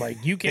game where I'm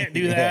like, you can't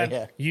do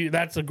that.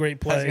 That's a great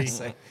play.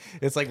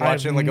 It's like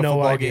watching like a no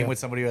football idea. game with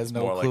somebody who has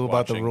no More like clue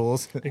about the watching-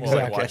 rules. More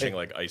like watching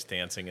like ice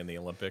dancing in the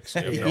Olympics.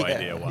 You have no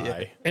idea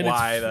why. And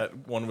Why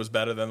that one was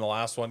better than the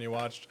last one you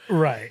watched.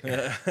 Right.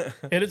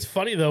 And it's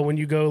funny though when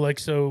you go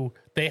so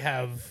they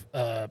have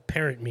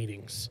parent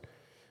meetings,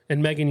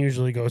 and Megan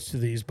usually goes to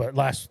these. But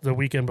the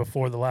weekend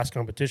before the last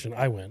competition,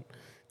 I went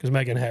because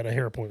Megan had a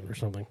hair appointment or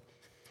something,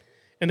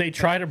 and they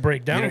try to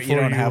break down for You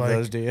don't have like,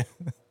 those, do you?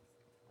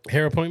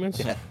 hair appointments.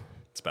 Yeah.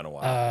 It's been a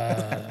while.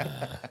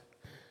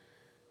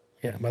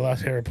 Yeah, my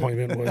last hair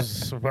appointment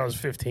was when I was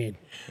 15.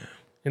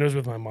 And it was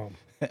with my mom.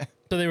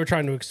 So they were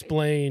trying to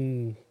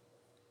explain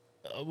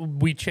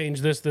we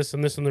changed this,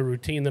 and this in the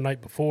routine the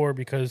night before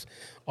because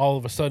all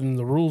of a sudden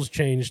the rules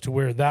changed to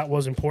where that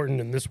was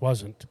important and this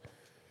wasn't.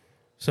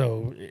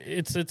 So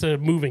it's a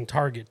moving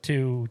target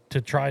to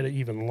try to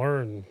even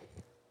learn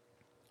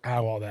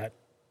how all that.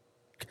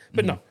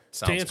 But no,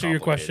 Sounds to answer your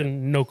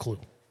question, no clue.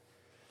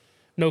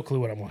 No clue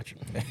what I'm watching.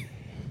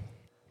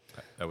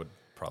 That would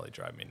probably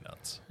drive me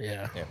nuts.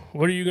 Yeah.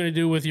 What are you going to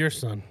do with your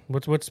son?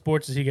 What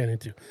sports is he getting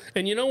into?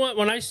 And you know what?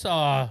 When I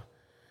saw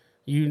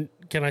you,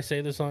 can I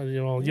say this on?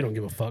 You don't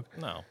give a fuck.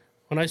 No.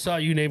 When I saw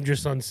you named your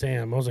son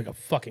Sam, I was like, a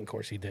fucking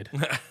course he did.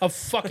 A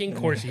fucking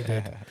course he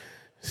did.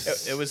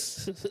 It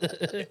was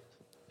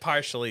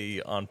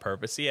partially on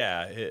purpose.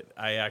 Yeah.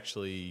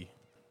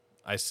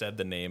 I said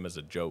the name as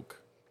a joke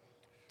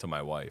to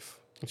my wife.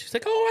 And she's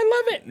like, oh,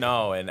 I love it.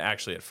 No, and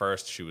actually at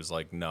first she was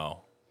like, no.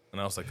 And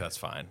I was like, that's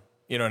fine.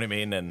 You know what I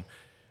mean? And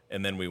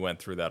then we went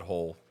through that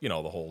whole, the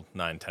whole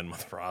 9-10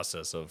 month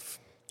process of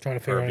Trying to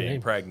figure her out a being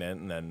name. pregnant,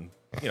 and then,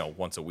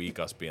 once a week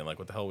us being like,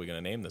 what the hell are we going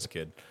to name this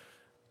kid?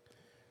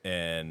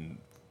 And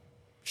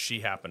she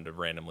happened to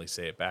randomly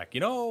say it back.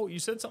 You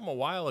said something a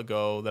while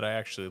ago that I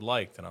actually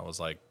liked. And I was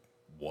like,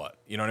 what?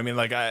 You know what I mean?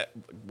 Like,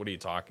 what are you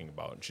talking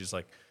about? And she's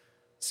like,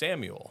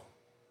 Samuel.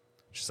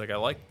 She's like, I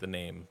like the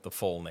name, the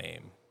full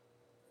name.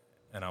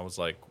 And I was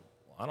like,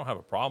 I don't have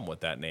a problem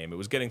with that name. It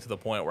was getting to the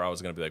point where I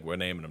was going to be like, we're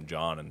naming him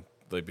John, and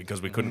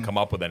because we couldn't come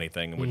up with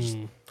anything,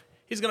 and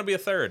he's going to be a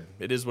third.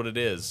 It is what it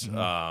is.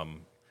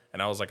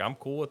 And I was like, I'm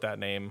cool with that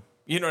name.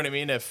 You know what I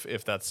mean?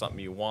 If that's something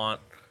you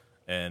want.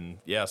 And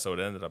yeah, so it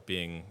ended up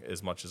being,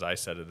 as much as I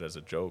said it as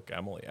a joke,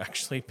 Emily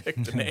actually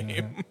picked the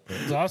name.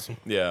 It's awesome.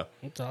 Yeah.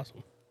 It's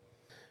awesome.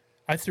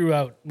 I threw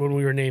out, when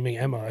we were naming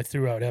Emma,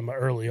 Emma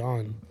early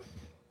on.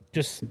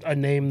 Just a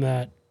name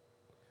that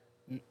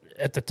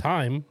at the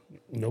time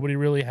nobody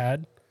really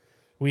had.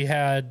 We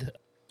had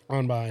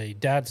on my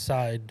dad's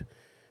side,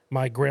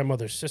 my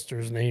grandmother's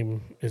sister's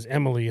name is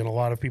Emily, and a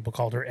lot of people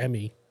called her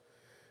Emmy.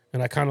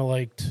 And I kind of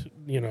liked,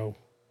 Emma.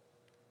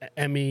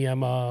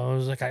 I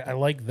was like, I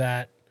like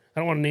that. I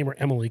don't want to name her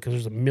Emily because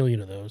there's a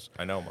million of those.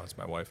 I know, that's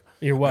my wife.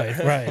 Your wife,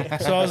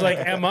 right. So I was like,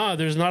 Emma,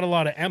 there's not a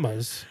lot of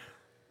Emmas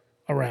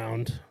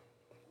around.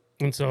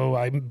 And so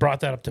I brought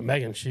that up to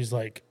Megan. She's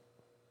like,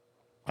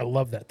 I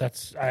love that.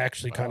 I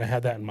actually kind of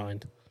had that in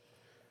mind.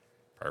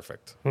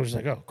 Perfect. I was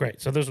like, oh,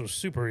 great. So this was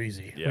super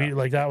easy. Yeah.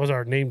 That was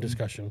our name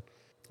discussion.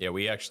 Yeah,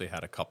 we actually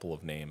had a couple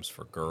of names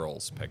for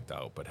girls picked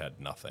out, but had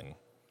nothing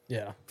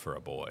Yeah. for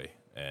a boy.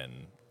 And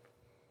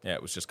yeah,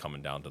 it was just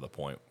coming down to the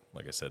point,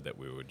 like I said, that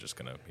we were just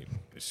gonna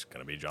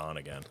be John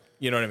again.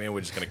 You know what I mean?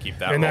 We're just gonna keep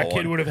that. And rolling. that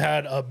kid would have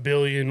had a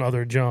billion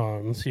other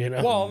Johns,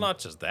 Well, not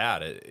just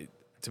that.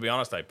 to be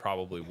honest, I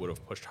probably would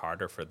have pushed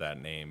harder for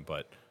that name,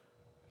 but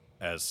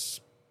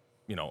as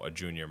a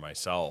junior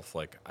myself,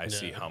 like I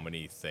see how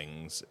many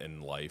things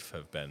in life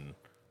have been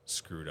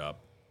screwed up.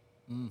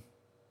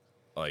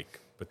 Like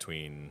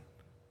between,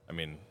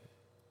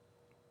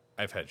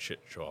 I've had shit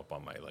show up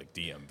on my like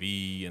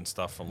DMV and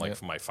stuff from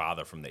my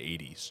father from the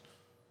 80s.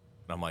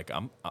 And I'm like,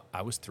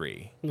 I was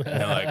 3. And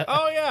they're like,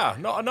 oh yeah,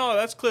 no,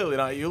 that's clearly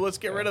not you. Let's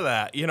get rid of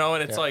that,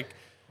 and it's like,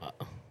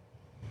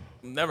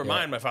 never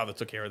mind. My father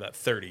took care of that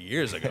 30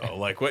 years ago.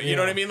 Like what, you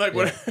know what I mean? Like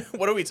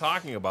what are we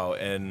talking about?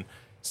 And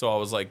so I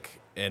was like,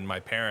 and my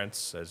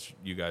parents, as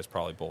you guys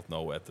probably both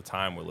know, at the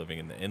time were living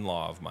in the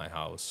in-law of my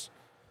house.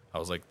 I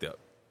was like,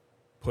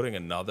 putting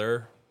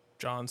another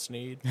John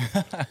Sneade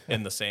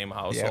in the same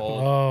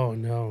household. Oh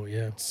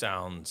no,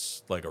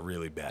 sounds like a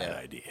really bad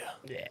idea.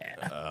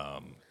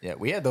 Yeah,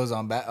 we had those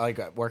on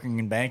working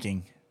in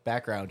banking,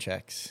 background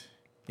checks.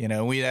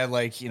 We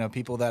had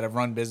people that have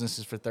run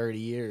businesses for 30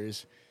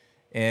 years,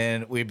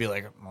 and we'd be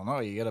like, "Well, no,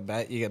 you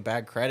get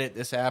bad credit.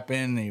 This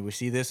happened. And we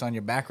see this on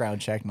your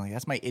background check." And I'm like,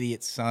 that's my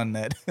idiot son.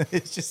 That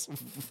is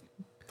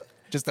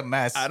just a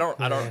mess. I don't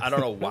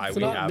know why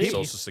we have me.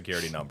 social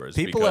security numbers.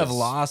 People have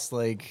lost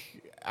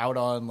out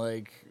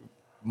on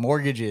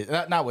mortgages.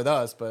 Not with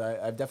us,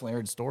 but I've definitely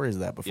heard stories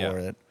of that before.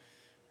 Yeah.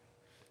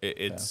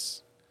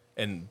 It's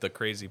and the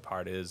crazy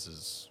part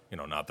is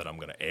not that I'm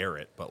going to air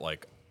it, but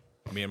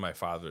me and my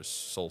father's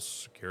social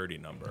security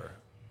number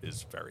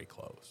is very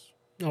close.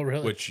 Oh,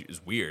 really? Which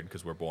is weird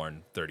because we're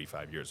born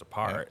 35 years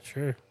apart. Yeah,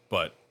 sure.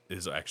 But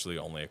is actually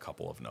only a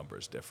couple of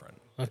numbers different.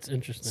 That's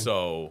interesting.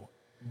 So,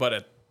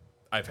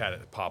 I've had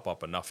it pop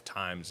up enough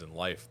times in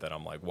life that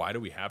I'm like, why do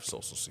we have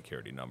social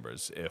security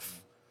numbers?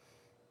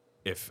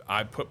 If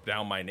I put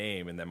down my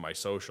name and then my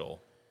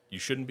social, you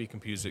shouldn't be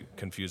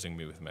confusing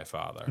me with my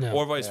father. No.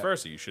 Or vice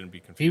versa. You shouldn't be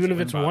confusing even if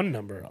my it's father. one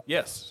number up.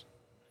 Yes.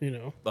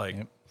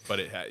 But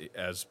it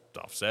as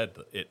Duff said,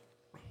 it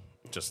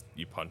just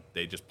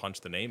they just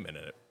punch the name in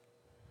and it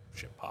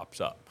shit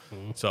pops up.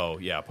 Mm-hmm. So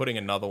yeah, putting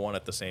another one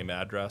at the same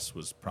address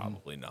was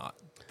probably not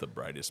the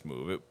brightest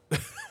move.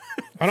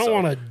 I don't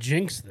want to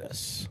jinx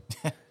this,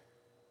 but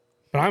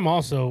I'm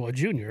also a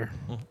junior.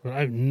 But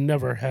I've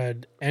never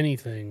had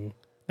anything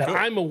that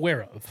I'm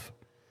aware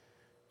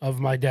of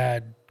my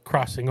dad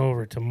crossing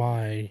over to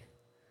my.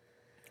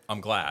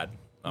 I'm glad.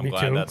 I'm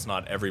glad that's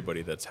not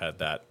everybody that's had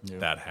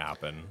that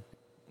happen.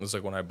 It was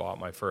like when I bought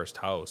my first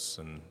house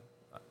and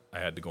I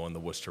had to go in the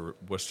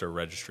Worcester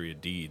Registry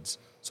of Deeds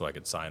so I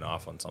could sign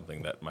off on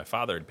something that my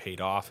father had paid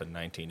off in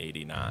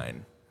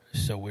 1989.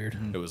 So weird.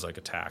 It was like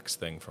a tax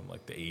thing from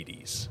the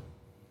 80s.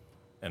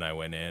 And I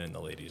went in and the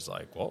lady's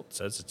like, well, it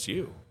says it's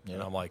you. Yeah.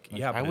 And I'm like,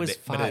 yeah,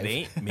 but it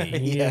ain't me.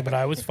 Yeah, but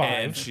I was 5.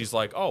 And she's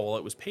like, oh, well,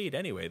 it was paid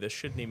anyway. This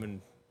shouldn't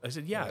even. I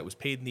said, yeah, it was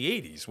paid in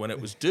the 80s when it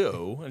was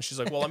due. And she's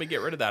like, well, let me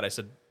get rid of that. I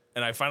said,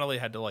 and I finally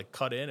had to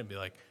cut in and be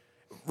like,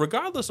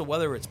 regardless of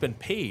whether it's been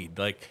paid,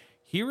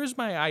 here is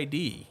my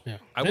ID. Yeah.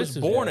 I was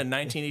born in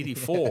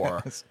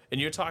 1984,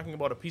 and you're talking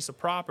about a piece of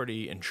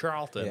property in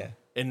Charlton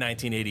in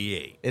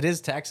 1988. It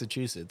is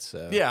Massachusetts.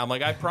 So. Yeah, I'm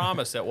like, I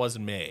promise that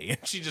wasn't me.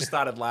 And she just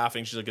started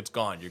laughing. She's like, it's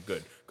gone. You're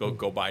good.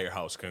 Go buy your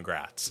house.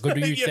 Congrats. What do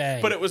you say?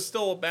 But it was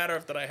still a matter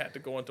of that I had to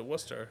go into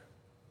Worcester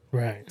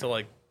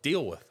to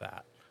deal with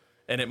that.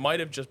 And it might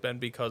have just been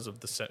because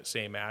of the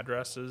same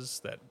addresses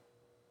that,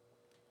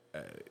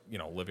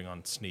 living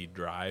on Sneade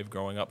Drive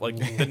growing up.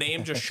 The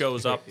name just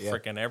shows up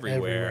freaking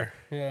everywhere.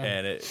 Yeah.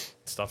 And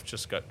stuff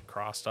just got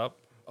crossed up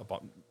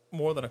about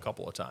more than a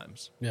couple of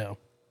times. Yeah.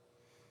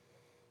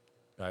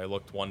 I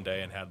looked one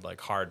day and had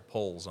hard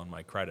pulls on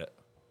my credit.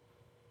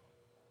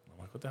 I'm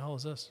like, what the hell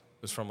is this?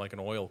 It was from an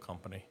oil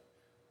company.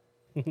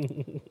 I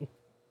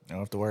don't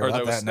have to worry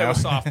about that now. They were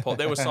soft pulls.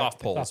 They were soft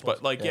pulls.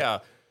 But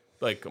I'm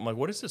like,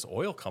 what is this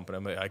oil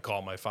company? I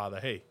call my father,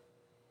 hey,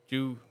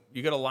 you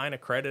got a line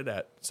of credit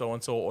at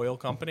so-and-so oil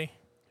company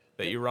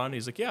that you run?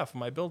 He's like, yeah, for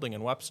my building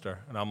in Webster.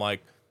 And I'm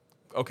like,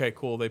 okay,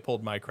 cool. They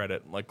pulled my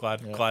credit. I'm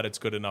glad it's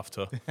good enough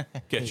to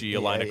get you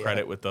a line of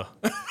credit with the,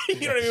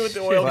 you know what I mean, with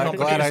the oil company.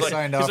 Glad I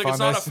signed off on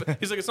this.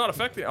 He's like, it's not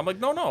affecting. I'm like,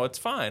 no, it's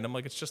fine. I'm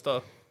like, it's just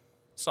a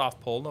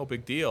soft pull, no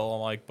big deal.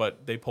 I'm like,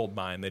 but they pulled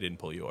mine. They didn't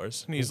pull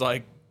yours. And he's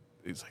like,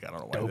 I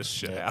don't know why this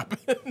shit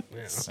happened.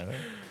 Yeah.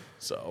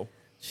 So.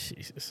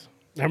 Jesus.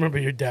 I remember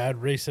your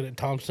dad racing at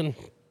Thompson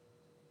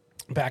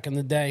back in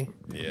the day.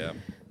 Yeah.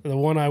 The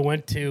one I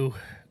went to,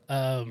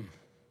 man,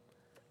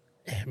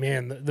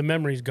 the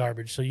memory's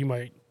garbage, so you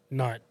might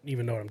not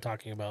even know what I'm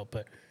talking about.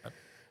 But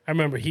I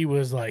remember he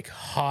was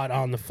hot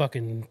on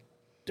the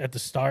at the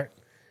start.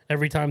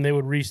 Every time they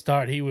would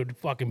restart, he would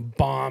fucking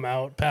bomb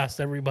out past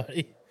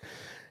everybody.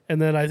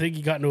 And then I think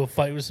he got into a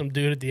fight with some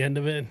dude at the end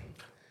of it.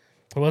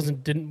 I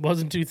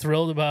wasn't too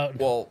thrilled about.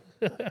 Well,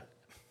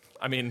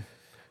 I mean,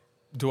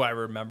 do I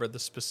remember the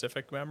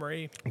specific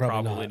memory?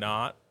 Probably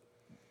not.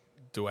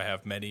 Do I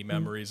have many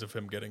memories of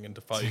him getting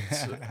into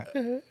fights?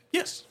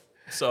 Yes.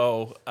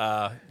 So,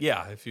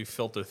 if you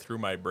filter through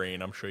my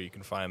brain, I'm sure you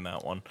can find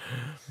that one.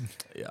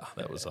 Yeah,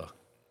 that was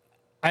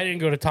I didn't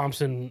go to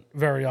Thompson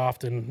very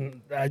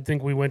often. I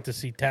think we went to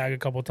see Tag a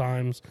couple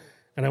times,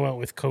 And I went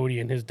with Cody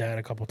and his dad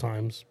a couple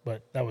times,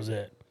 but that was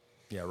it.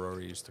 Yeah,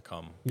 Rory used to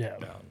come Yeah.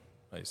 down.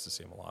 I used to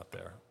see him a lot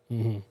there.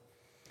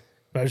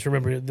 But I just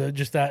remember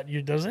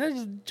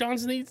John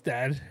Sneade's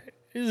dad.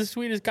 He's the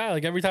sweetest guy.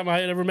 Like every time I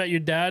had ever met your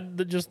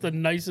dad, just the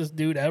nicest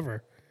dude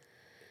ever.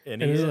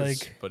 And And he he's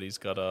is, like- but he's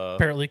got a...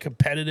 Apparently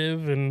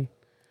competitive and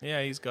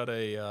Yeah, he's got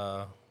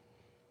a...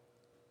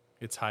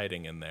 it's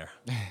hiding in there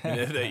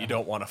that you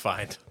don't want to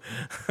find.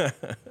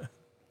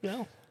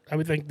 I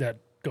would think that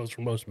goes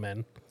for most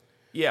men.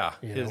 Yeah,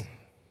 You know.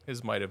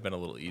 his might have been a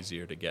little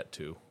easier to get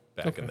to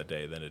back in the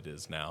day than it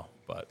is now,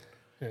 but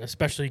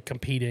Especially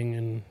competing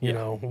and you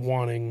know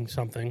wanting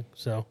something.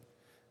 So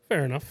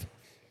fair enough.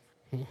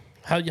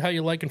 How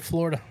you liking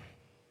Florida?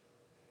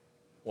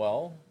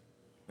 well,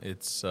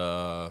 it's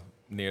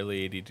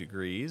nearly 80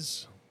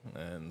 degrees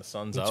and the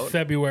sun's It's out.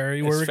 February.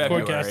 It's We're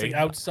February. forecasting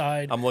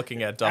outside. I'm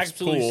looking at Duff's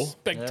Absolutely pool.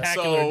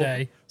 spectacular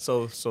day.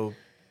 So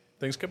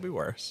things could be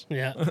worse.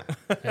 Yeah.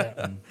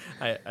 Yeah.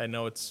 I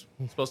know it's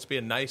supposed to be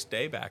a nice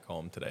day back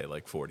home today,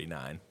 like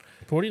 49.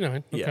 49.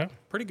 Okay. Yeah,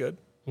 pretty good.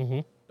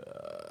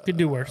 Could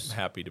do worse. I'm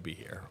happy to be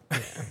here.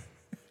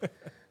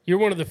 You're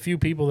one of the few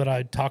people that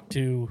I talked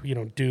to,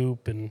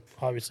 Dupe and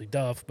obviously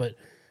Duff, but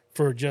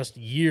for just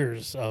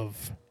years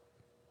of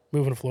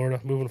moving to Florida.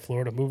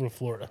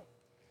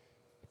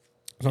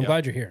 So I'm Yeah.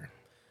 glad you're here.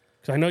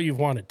 Because I know you've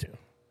wanted to.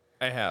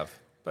 I have,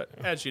 but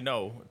as you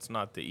know, it's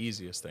not the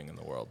easiest thing in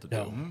the world to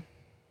do.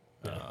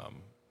 No.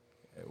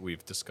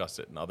 We've discussed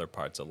it in other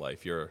parts of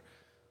life.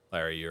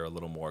 Larry, you're a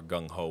little more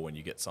gung-ho when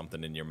you get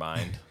something in your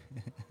mind.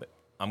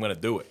 I'm going to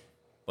do it.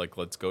 Like,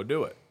 let's go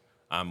do it.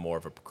 I'm more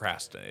of a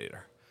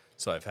procrastinator.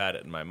 So I've had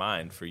it in my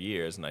mind for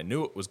years, and I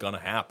knew it was going to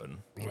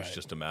happen. It was Right.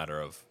 just a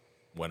matter of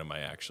when am I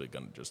actually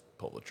going to just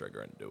pull the trigger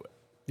and do it.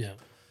 Yeah.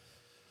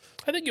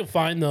 I think you'll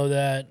find, though,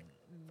 that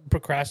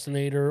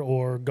procrastinator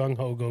or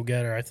gung-ho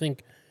go-getter, I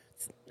think,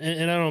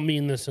 and I don't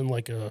mean this in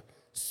like a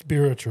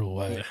spiritual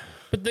way,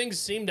 but things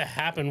seem to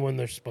happen when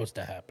they're supposed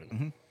to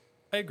happen.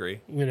 I agree.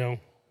 I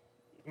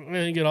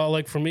think it all,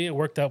 like for me, it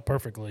worked out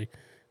perfectly.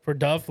 For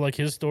Duff, like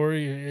his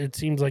story, it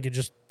seems like it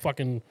just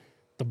fucking,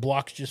 the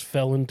blocks just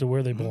fell into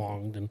where they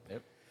belonged. And,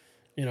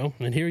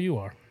 and here you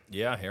are.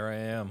 Yeah, here I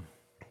am.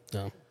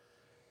 So,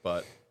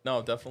 But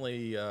no,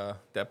 definitely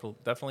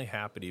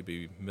happy to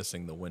be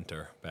missing the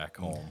winter back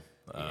home.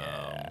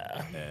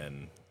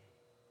 And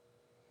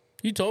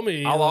you told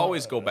me. I'll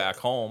always go back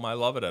home. I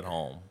love it at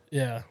home.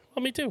 Yeah.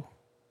 Well, me too.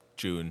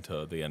 June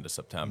to the end of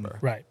September.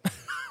 Right.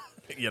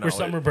 You know, We're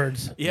summer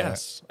birds.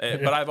 Yes,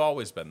 but I've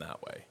always been that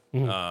way.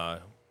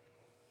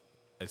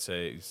 I'd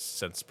say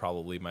since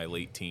probably my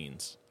late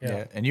teens.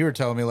 Yeah. And you were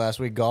telling me last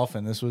week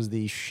golfing, this was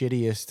the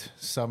shittiest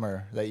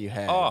summer that you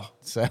had.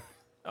 So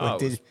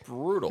It was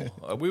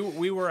brutal.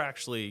 We were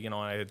actually,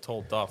 I had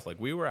told Duff, like,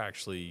 we were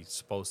actually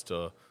supposed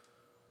to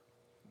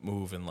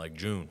move in, like,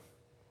 June.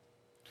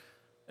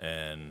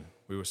 And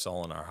we were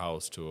selling our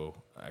house to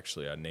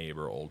actually a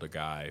neighbor, older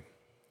guy,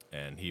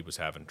 and he was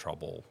having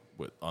trouble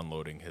with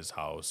unloading his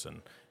house,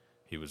 and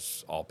he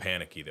was all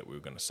panicky that we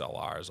were going to sell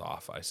ours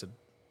off. I said,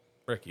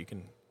 Rick,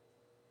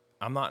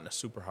 I'm not in a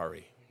super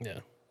hurry. Yeah.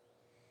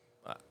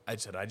 I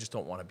said, I just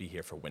don't want to be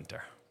here for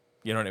winter.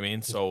 You know what I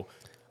mean? So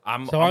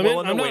I'm I'm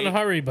willing to not wait. in a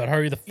hurry, but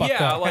hurry the fuck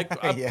Yeah, up. like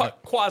a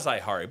quasi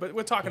hurry. But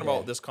we're talking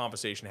about this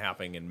conversation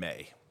happening in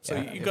May. So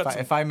you got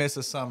if I miss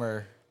a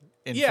summer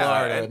in Yeah,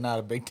 Florida, and- not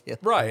a big deal.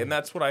 right, and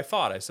that's what I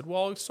thought. I said,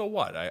 well, so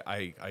what?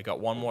 I got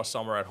one more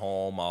summer at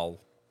home. I'll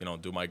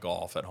do my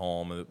golf at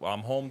home. I'm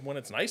home when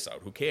it's nice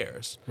out. Who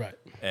cares? Right.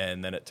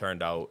 And then it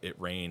turned out it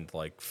rained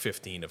like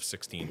 15 of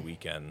 16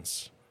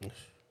 weekends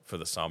for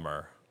the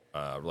summer,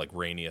 like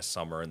rainiest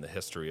summer in the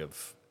history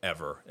of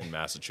ever in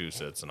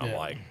Massachusetts. And I'm Yeah.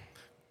 like,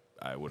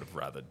 I would have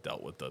rather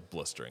dealt with the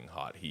blistering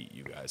hot heat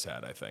you guys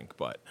had, I think.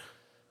 But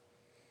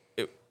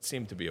it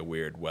seemed to be a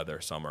weird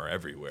weather summer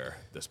everywhere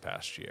this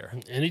past year.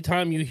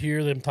 Anytime you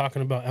hear them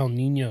talking about El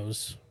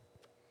Ninos,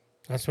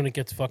 that's when it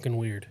gets fucking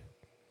weird.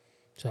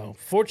 So,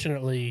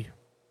 fortunately,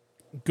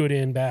 good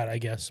and bad, I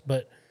guess,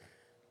 but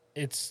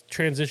it's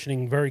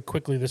transitioning very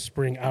quickly this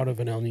spring out of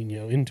an El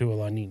Nino into a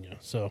La Nina.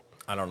 So,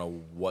 I don't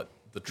know what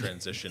the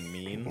transition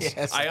means.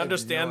 Yes, I I have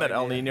understand no that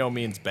El idea. Nino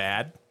means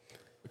bad.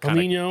 El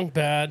Nino,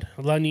 bad.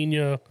 La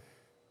Nina,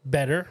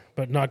 better,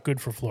 but not good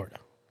for Florida.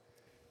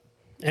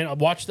 And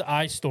watch the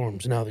ice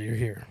storms now that you're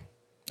here.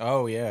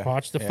 Oh, yeah.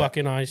 Watch the Yeah.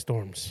 fucking ice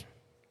storms.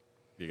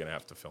 You're going to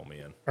have to fill me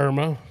in.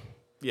 Irma.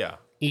 Yeah.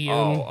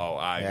 Ian.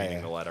 I, Yeah, meaning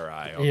yeah. the letter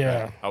I. Okay.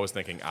 Yeah. I was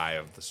thinking I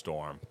of the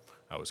storm.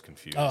 I was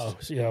confused. Oh,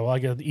 so yeah. Well, I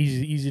got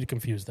easy to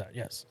confuse that.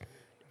 Yes.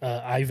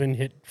 Ivan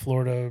hit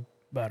Florida,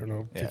 I don't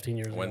know, 15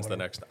 years ago. When's the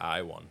whatever. next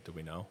I one? Do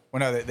we know? Well,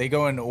 no, they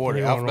go in order,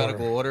 They go in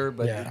alphabetical order.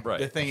 But Yeah. the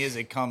Right. thing is,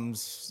 it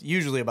comes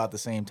usually about the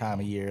same time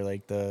of year.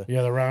 Like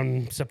Yeah,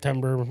 around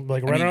September,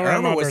 like I right mean, around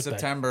Irma my was birthday.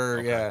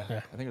 September. Yeah.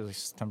 Yeah. I think it was like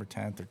September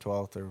 10th or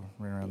 12th or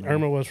right around there.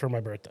 Irma was for my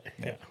birthday.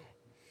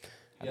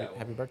 Yeah.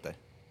 Happy birthday.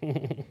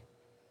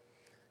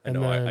 I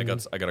know. And I then-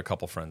 got a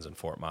couple friends in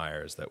Fort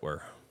Myers that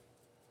were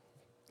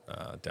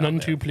down None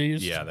there. too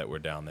pleased? Yeah, that were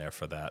down there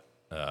for that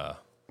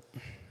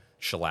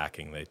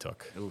shellacking they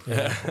took.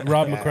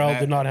 Rob McCrell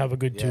did not have a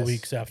good 2 Yes.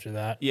 weeks after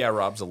that. Yeah,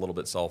 Rob's a little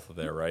bit south of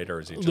there, right? Or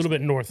is he A little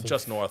bit north.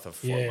 just north of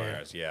Fort Yeah.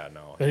 Myers? Yeah,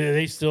 no.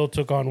 They still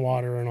took on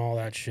water and all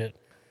that shit.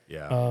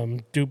 Yeah.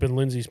 Dupe and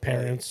Lindsay's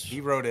parents.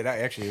 He wrote it out.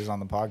 Actually, he was on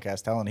the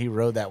podcast telling he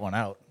rode that one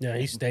out. Yeah,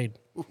 he stayed.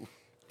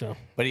 So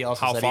But he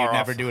also said he'd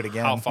never do it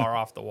again. How far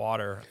off the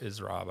water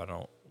is Rob? I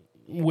don't.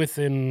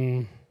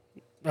 within,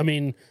 I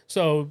mean,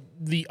 so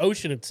the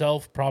ocean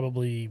itself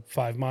probably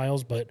 5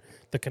 miles, but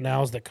the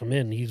canals that come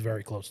in, he's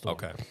very close to.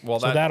 Okay. Well,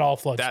 so that all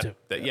floods too.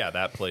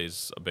 That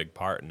plays a big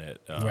part in it.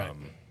 Right.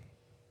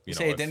 You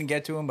say it didn't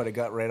get to him, but it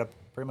got right up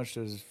pretty much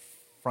to his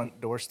front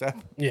doorstep.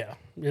 Yeah.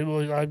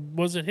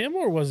 Was it him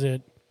or was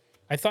it?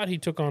 I thought he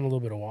took on a little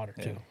bit of water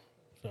too.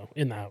 So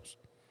in the house.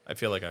 I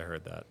feel like I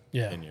heard that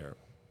Yeah. in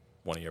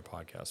one of your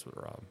podcasts with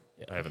Rob.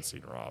 Yeah. I haven't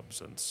seen Rob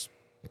since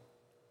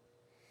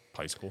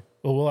high school.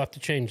 Well, we'll have to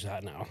change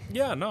that now.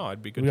 Yeah, no,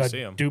 I'd be good We to got see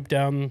him. Dupe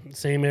down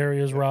same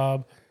area as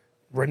Rob.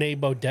 Renee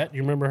Baudette,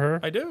 you remember her?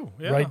 I do.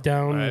 Yeah. Right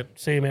down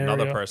same area.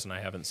 Another person I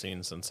haven't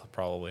seen since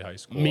probably high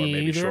school Me or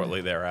maybe either.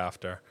 shortly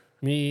thereafter.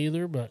 Me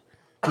either, but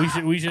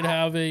we should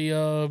have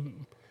a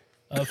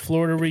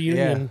Florida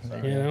reunion.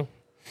 Yeah. You know,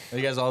 Are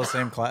you guys all the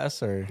same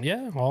class, or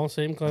yeah, all the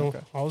same class.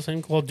 All the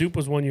same. Well, Dupe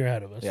was 1 year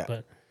ahead of us, Yeah.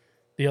 but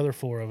the other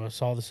 4 of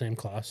us all the same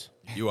class.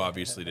 You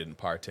obviously didn't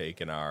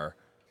partake in our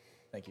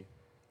thank you?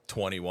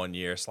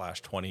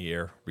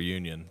 21-year/20-year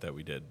reunion that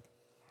we did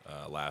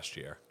last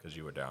year because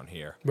you were down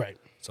here. Right.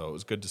 So it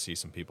was good to see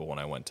some people when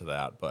I went to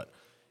that, but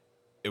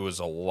it was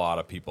a lot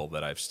of people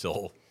that I've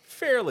still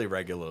fairly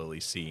regularly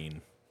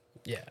seen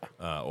Yeah.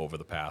 over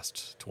the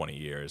past 20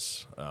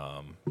 years. There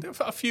are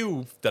a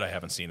few that I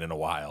haven't seen in a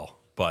while,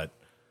 but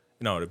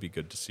it'd be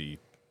good to see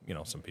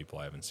some people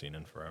I haven't seen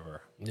in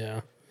forever.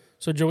 Yeah.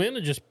 So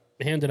Joanna just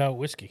handed out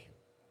whiskey.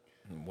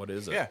 What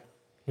is it? Yeah,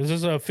 Is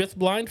this a 5th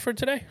blind for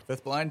today?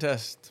 5th blind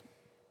test.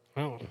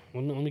 Oh,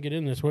 let me get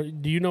in this.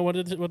 Do you know what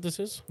this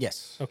is?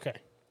 Yes. Okay.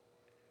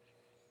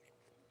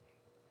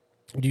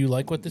 Do you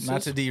like what this Not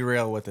is? to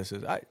derail what this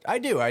is. I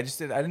do. I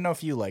didn't know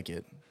if you like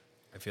it.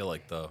 I feel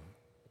like the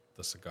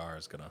cigar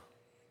is gonna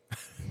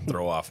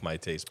throw off my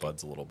taste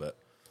buds a little bit.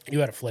 You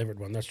had a flavored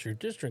one. That's true.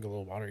 Just drink a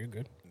little water. You're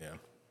good. Yeah,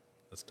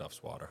 that's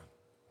Duff's water.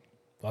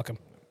 Fuck him.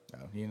 Oh,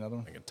 you need another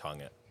one? I can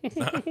tongue it.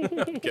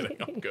 I'm kidding.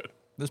 I'm good.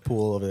 There's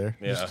pool over there.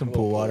 Yeah, Just some a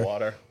little pool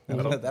water.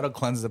 That'll- That'll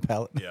cleanse the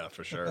palate. yeah,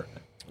 for sure.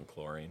 And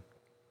chlorine.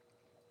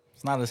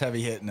 It's not as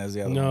heavy hitting as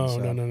the other No, ones.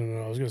 so.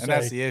 no. I was gonna And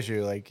that's say the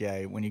issue. Like,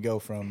 yeah, when you go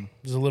from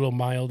it's a little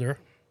milder.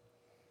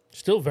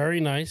 Still very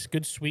nice.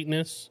 Good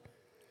sweetness.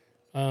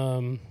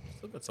 Still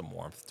got some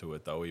warmth to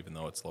it though, even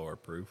though it's lower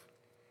proof.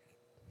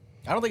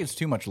 I don't think it's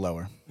too much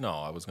lower. No,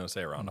 I was gonna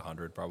say around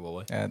 100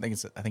 probably. Yeah, I think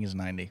it's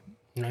 90.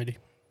 90.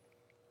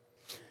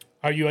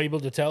 Are you able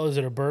to tell? Is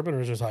it a bourbon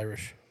or is this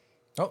Irish?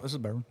 Oh, this is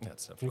bourbon. Yeah,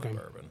 it's definitely Okay.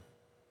 bourbon.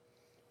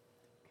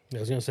 I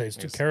was gonna say it's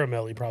too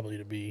caramelly probably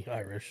to be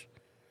Irish.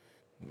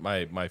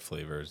 My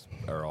flavors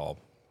are all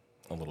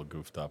a little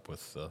goofed up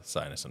with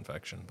sinus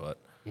infection, but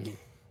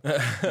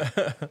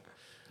I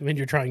mean,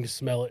 you're trying to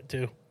smell it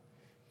too.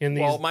 In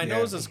these, my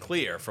nose is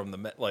clear from the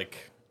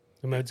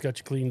the meds got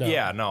you cleaned up.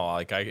 Yeah, no,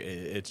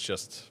 it's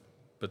just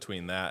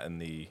between that and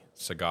the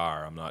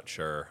cigar. I'm not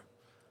sure.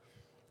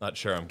 Not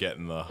sure I'm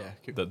getting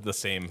the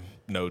same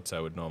notes I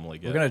would normally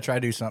get. We're gonna try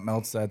to do something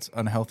else that's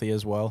unhealthy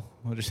as well.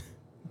 We'll just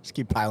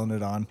keep piling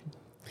it on.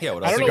 Yeah,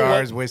 what I else? don't know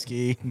Cigars,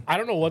 whiskey. I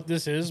don't know what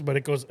this is, but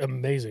it goes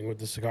amazing with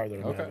the cigar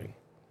that I'm having.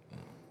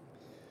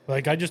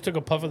 Like I just took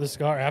a puff of the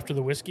cigar after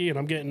the whiskey, and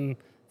I'm getting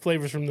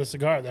flavors from the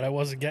cigar that I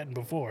wasn't getting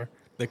before.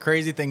 The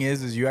crazy thing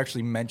is you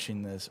actually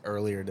mentioned this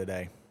earlier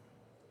today.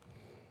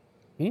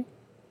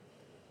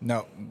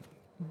 No,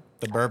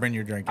 the bourbon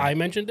you're drinking. I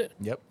mentioned it.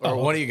 Yep. Or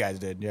one of you guys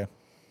did. Yeah.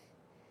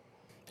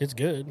 It's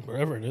good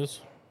wherever it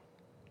is.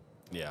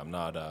 Yeah, I'm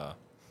not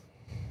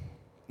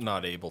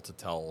able to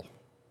tell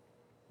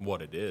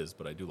what it is,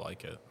 but I do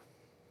like it.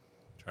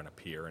 Trying to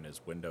peer in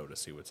his window to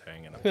see what's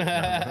hanging up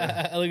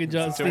there. Look at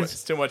John's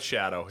It's too much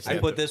shadow. I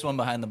put this one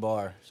behind the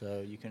bar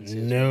so you can see.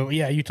 No,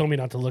 yeah, you told me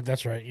not to look.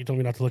 That's right. You told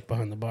me not to look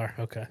behind the bar.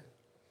 Okay.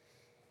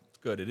 It's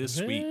good. It is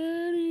sweet.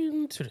 Very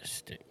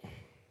interesting.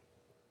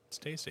 It's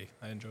tasty.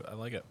 I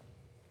like it.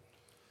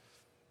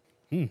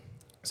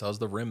 So how's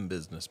the rim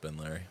business been,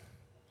 Larry?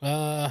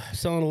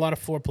 Selling a lot of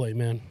foreplay,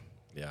 man.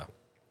 Yeah.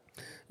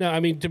 No, I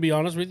mean to be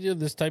honest with you,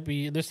 this time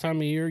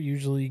of year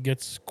usually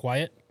gets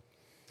quiet.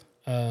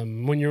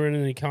 When you're in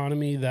an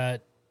economy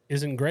that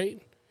isn't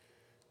great,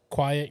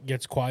 quiet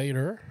gets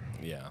quieter.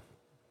 Yeah.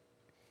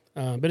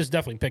 But it's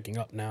definitely picking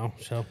up now.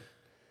 So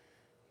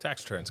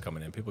Tax returns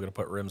coming in. People are going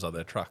to put rims on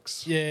their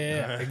trucks.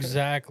 yeah,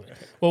 exactly.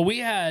 Well, we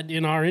had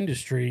in our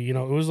industry, it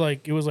was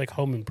like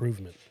home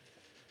improvement.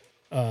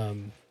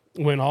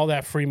 When all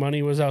that free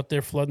money was out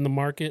there flooding the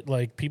market,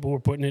 like people were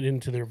putting it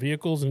into their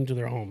vehicles, into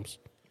their homes.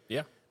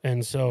 Yeah.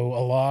 And so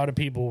a lot of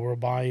people were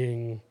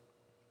buying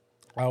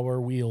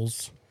our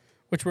wheels,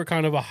 which were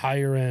kind of a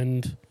higher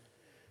end,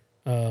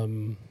 at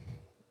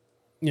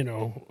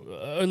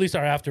least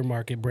our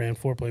aftermarket brand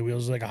foreplay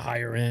wheels is like a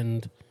higher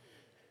end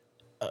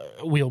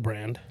wheel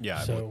brand. Yeah,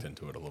 I've so, looked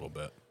into it a little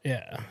bit.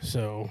 Yeah.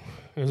 So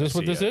is this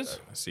what this is?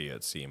 I see it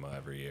at SEMA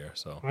every year.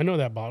 So I know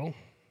that bottle.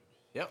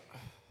 Yep.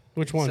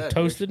 Which one?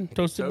 Toasted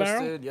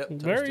barrel? Yep.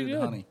 Very Toasted good.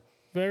 honey.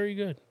 Very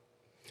good.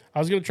 I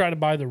was going to try to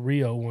buy the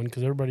Rio one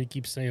because everybody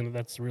keeps saying that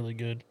that's really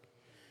good.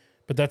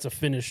 But that's a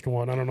finished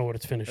one. I don't know what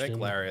it's finished in.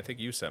 Larry, I think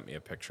you sent me a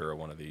picture of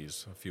one of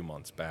these a few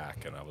months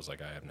back, and I was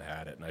like, I haven't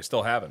had it, and I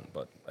still haven't,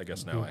 but I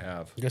guess now I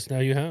have. I guess now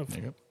you have. There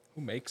you go.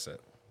 Who makes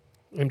it?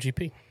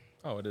 MGP.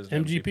 Oh, it is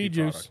an MGP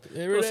juice. product.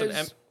 There it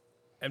is.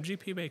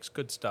 MGP makes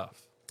good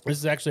stuff. This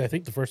is actually, I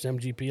think, the first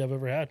MGP I've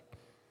ever had.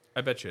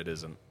 I bet you it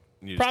isn't.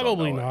 You just don't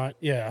Probably know it. not.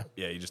 Yeah.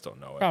 Yeah, you just don't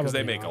know it because they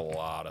Probably make not. a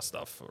lot of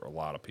stuff for a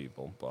lot of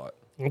people. But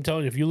I'm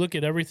telling you, if you look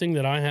at everything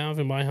that I have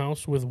in my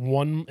house, with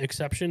one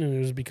exception, and it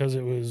was because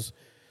it was,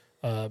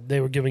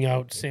 they were giving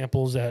out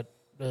samples at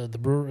the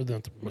brewer.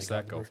 what's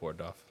that go for,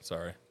 Duff?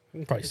 Sorry.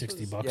 Probably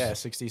 $60. Yeah,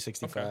 60,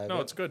 65. Okay.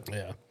 No, it's good.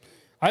 Yeah.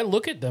 I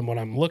look at them when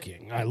I'm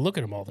looking. I look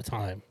at them all the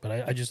time, but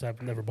I just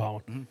have never bought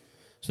one. Mm-hmm.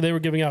 So they were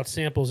giving out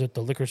samples at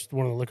the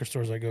one of the liquor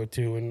stores I go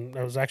to, and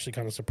I was actually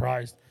kind of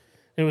surprised.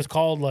 It was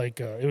called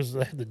it was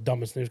the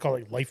dumbest thing. It was called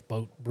like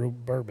Lifeboat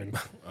Bourbon.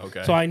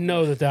 Okay. So I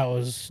know that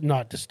was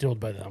not distilled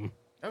by them.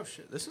 Oh,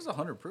 shit. This is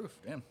 100 proof.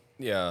 Damn.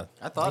 Yeah.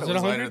 I thought Is it it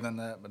was 100? lighter than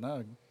that, but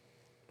no.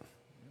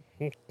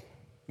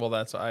 Well,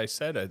 I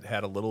said it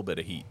had a little bit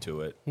of heat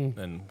to it,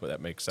 and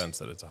that makes sense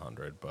that it's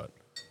 100. But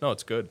no,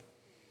 it's good.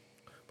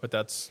 But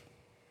that's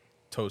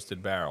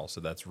toasted barrel,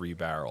 so that's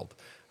rebarreled.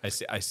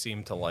 I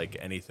seem to like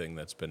anything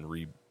that's been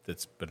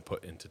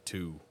put into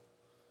two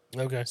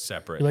Okay.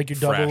 separate. You like your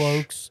fresh- double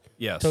oaks,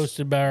 Yes.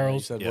 toasted You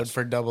barrels. said Yes.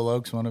 Woodford Double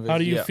Oaks, one of his. How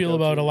do you Yeah. feel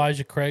about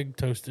Elijah Craig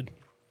toasted?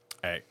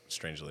 I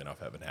strangely enough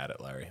haven't had it,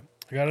 Larry.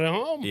 I got it at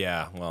home.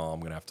 Yeah. Well, I'm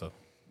gonna have to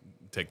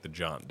take the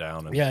jaunt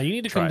down. And Yeah, you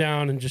need to try come it.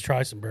 down and just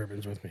try some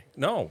bourbons with me.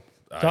 No.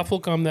 Duff will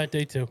come that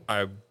day too.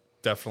 I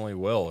definitely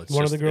will. It's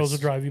One of just- the girls will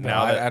it's- drive you back.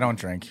 now that- I don't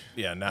drink.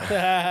 Yeah,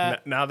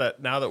 now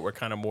that we're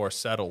kind of more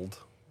settled,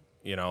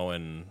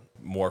 and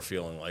more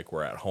feeling like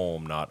we're at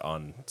home, not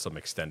on some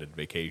extended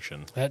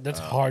vacation. That's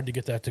hard to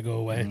get that to go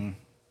away.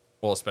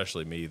 Well,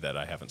 especially me that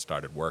I haven't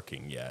started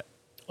working yet.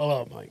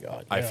 Oh my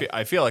god! Yeah.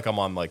 I feel like I'm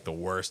on like the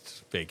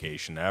worst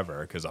vacation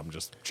ever because I'm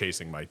just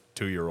chasing my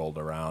 2-year-old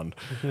around.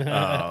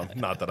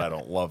 Not that I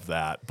don't love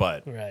that,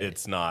 but Right.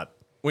 it's not.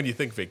 When you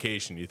think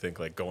vacation, you think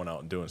like going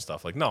out and doing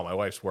stuff. Like, no, my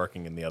wife's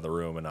working in the other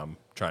room, and I'm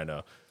trying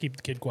to Keep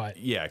the kid quiet.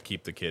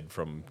 keep the kid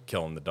from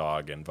killing the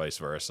dog and vice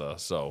versa.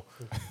 So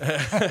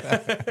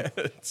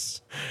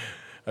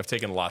I've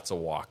taken lots of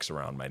walks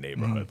around my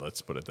neighborhood.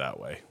 Let's put it that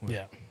way.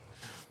 Yeah,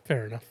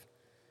 fair enough.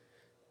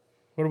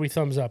 What are we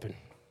thumbs upping?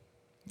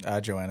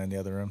 Joanna in the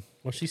other room.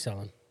 What's she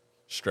selling?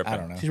 Stripping. I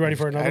don't know. She's ready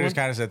for another I just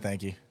one? kind of said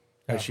thank you.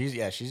 Oh. She's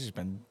just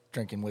been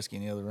drinking whiskey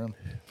in the other room.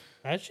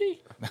 Has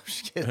she? No, I'm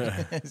just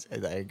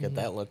kidding. I get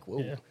that look. Whoa.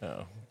 Yeah.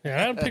 Oh,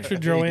 Yeah, I don't picture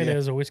Joanna Yeah.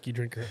 as a whiskey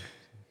drinker.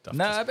 Duff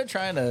No, just- I've been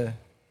trying to.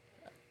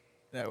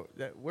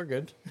 We're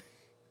good.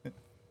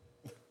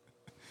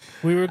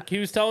 He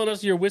was telling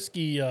us your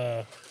whiskey.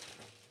 I've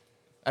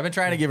been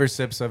trying to give her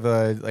sips of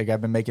like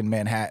I've been making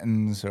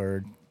Manhattans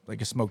or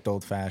like a smoked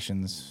old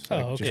fashions. Oh,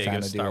 Like, okay. Just You trying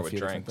gotta to do start a with few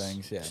different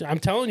drinks. things. Yeah. I'm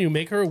telling you,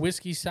 make her a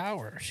whiskey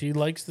sour. She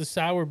likes the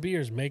sour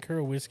beers. Make her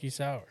a whiskey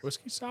sour.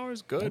 whiskey sour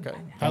is good. Okay.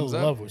 I Thumbs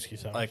up. love whiskey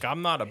sour. Like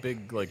I'm not a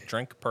big like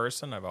drink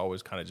person. I've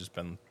always kind of just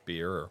been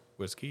beer or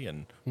whiskey,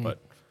 but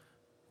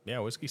yeah,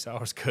 whiskey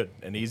sour is good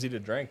and easy to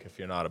drink if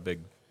you're not a big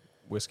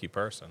whiskey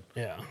person.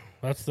 Yeah,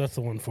 that's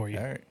the one for you.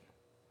 All right.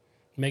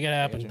 Make it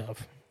happen,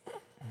 Duff.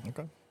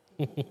 Okay.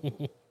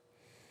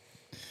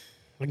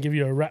 I'll give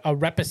you a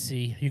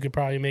recipe you could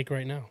probably make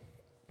right now.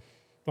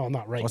 Well,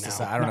 not right What's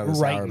now. the? I don't Not know. The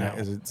right sour now.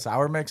 mix. Is it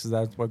sour mix? Is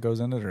that what goes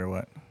in it or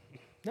what?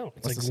 No, it's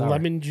What's like the sour?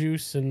 lemon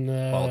juice and.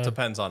 Well, it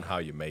depends on how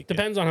you make it.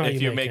 Depends on how if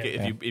you you make make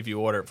it. it. If you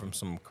order it from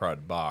some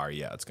crud bar,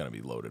 yeah, it's going to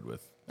be loaded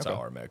with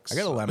sour mix. I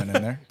got a lemon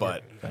in there.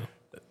 But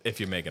if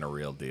you're making a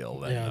real deal,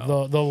 then Yeah,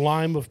 no. the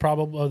lime of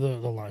probably the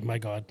lime. My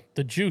God,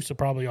 the juice of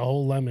probably a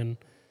whole lemon.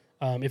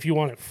 If you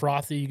want it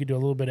frothy, you could do a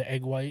little bit of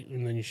egg white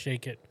and then you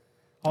shake it.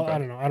 I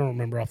don't know. I don't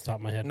remember off the top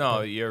of my head. No,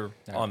 but you're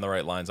on the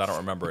right lines. I don't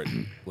remember it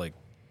like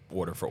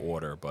order for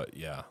order, but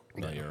yeah,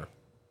 no, you're.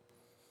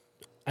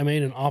 I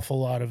made an awful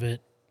lot of it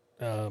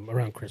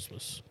around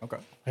Christmas. Okay.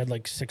 I had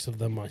like 6 of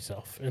them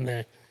myself, and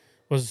I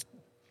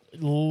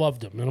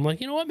loved them. And I'm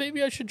like, you know what?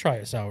 Maybe I should try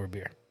a sour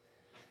beer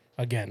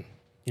again.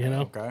 You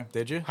know, Okay.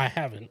 Did you? I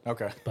haven't,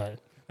 Okay. but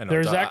I know,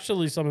 there's Doc.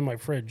 actually some in my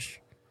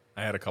fridge.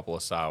 I had a couple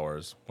of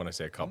sours. When I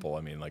say a couple,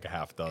 I mean like a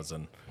half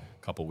dozen.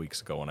 A couple weeks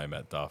ago when I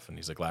met Duff, and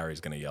he's like,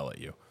 "Larry's gonna yell at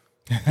you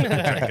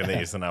drinking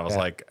these," and I was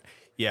like,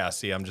 "Yeah,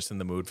 see, I'm just in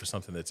the mood for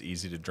something that's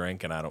easy to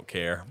drink, and I don't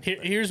care."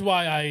 Here's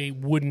why I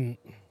wouldn't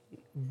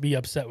be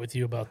upset with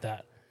you about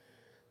that.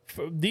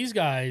 For these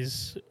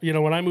guys,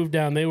 when I moved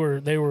down, they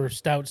were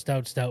stout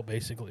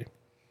basically,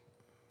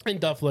 and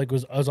Duff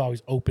was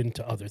always open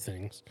to other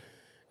things,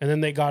 and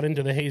then they got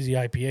into the hazy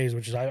IPAs,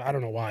 which is I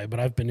don't know why, but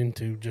I've been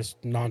into just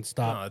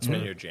nonstop No, it's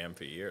been your jam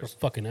for years.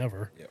 fucking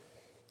ever. Yep.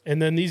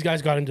 And then these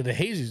guys got into the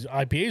hazy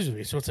IPAs with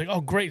me. So it's like,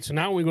 oh, great. So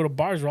now when we go to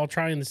bars, we're all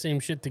trying the same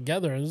shit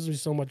together. This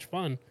is so much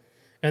fun.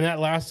 And that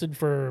lasted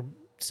for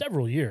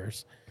several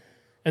years.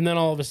 And then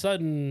all of a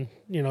sudden,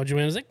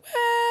 Joanna's like,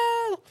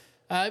 well,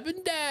 I've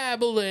been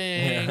dabbling.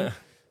 Yeah.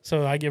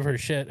 So I give her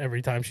shit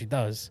every time she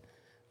does,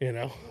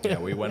 Yeah,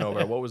 we went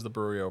over. What was the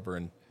brewery over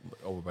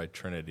by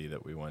Trinity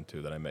that we went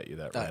to that I met you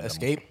that random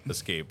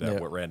Escape,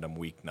 that random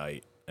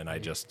weeknight. And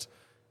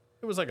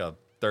it was like a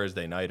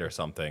Thursday night or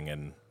something.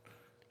 And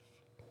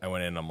I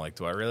went in and I'm like,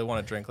 do I really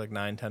want to drink like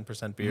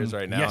 9-10% beers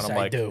right now? Yes, and I'm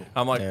like, I do.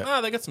 I'm like,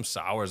 they got some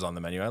sours on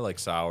the menu. I like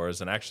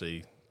sours. And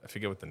actually, I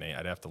forget what the name,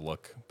 I'd have to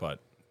look, but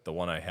the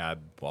one I had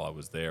while I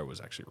was there was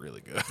actually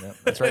really good. Yep,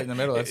 that's right in the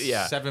middle. That's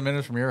 7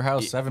 minutes from your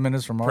house, 7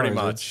 minutes from ours. Pretty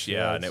much,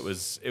 and it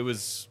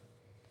was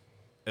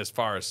as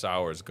far as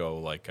sours go,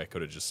 like I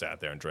could have just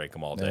sat there and drank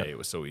them all day. It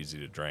was so easy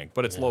to drink,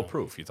 but it's low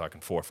proof. You're talking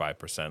 4 or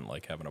 5%,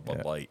 like having a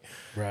Bud Light.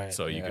 Right.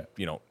 So you could,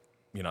 you're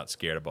not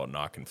scared about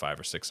knocking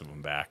 5 or 6 of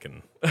them back.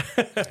 And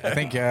I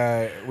think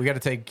we got to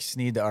take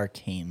Sneade to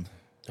Arcane.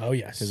 Oh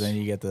yes, because then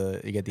you get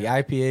the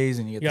IPAs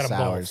and you get the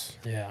sours.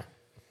 Both. Yeah.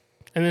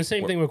 And then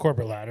same thing with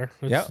Corporate Ladder.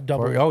 Yeah.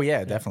 Oh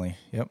yeah, definitely.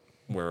 Yep.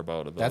 Where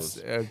about are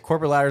those? That's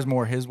Corporate Ladder's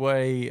more his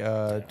way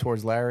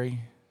towards Larry,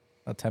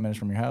 about 10 minutes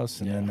from your house,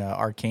 and then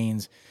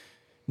Arcane's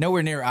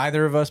nowhere near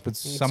either of us, but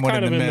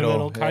somewhat in the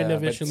middle. Kind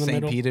of ish in the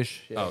middle. St.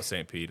 Pete-ish. Yeah. Oh,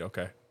 St. Pete.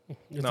 Okay.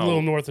 It's a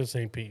little north of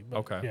St. Pete. But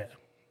okay. Yeah.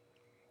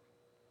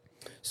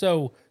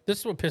 So this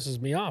is what pisses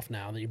me off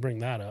now that you bring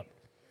that up.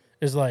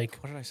 Is like,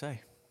 what did I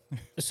say?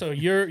 So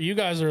you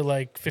guys are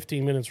like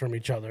 15 minutes from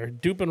each other.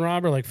 Dupe and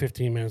Rob are like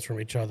 15 minutes from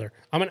each other.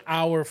 I'm an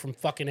hour from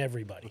fucking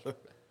everybody.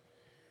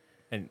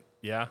 And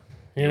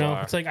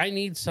it's like I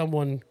need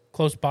someone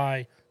close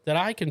by that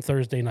I can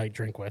Thursday night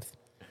drink with.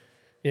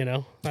 I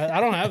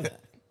don't have that.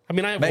 I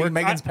mean, I have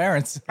Megan's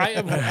parents. I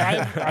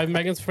have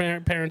Megan's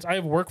parents. I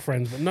have work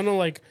friends, but none of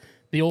like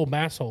the old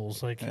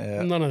massholes. Like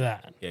none of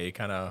that. Yeah, you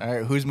kind of. All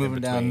right, who's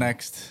moving down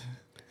next?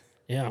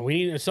 Yeah,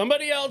 we need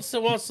somebody else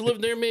that wants to live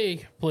near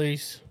me,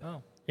 please.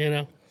 Oh.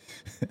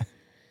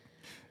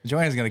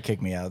 Joanne's gonna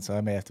kick me out, so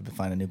I may have to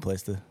find a new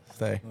place to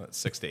stay.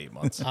 6 to 8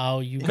 months.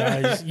 Oh, you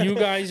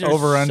guys are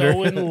Over, under.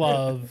 so in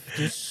love.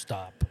 Just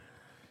stop.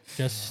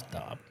 That's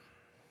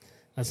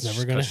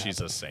never gonna happen.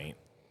 She's a saint.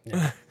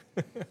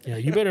 Yeah,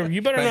 you better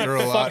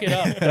not fuck it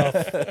up,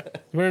 Duff.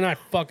 You better not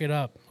fuck it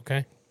up,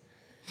 okay?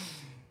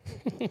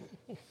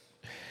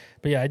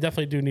 But yeah, I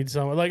definitely do need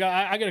someone. Like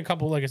I get a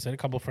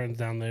couple friends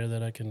down there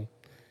that I can.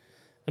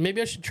 And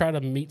maybe I should try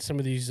to meet some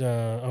of these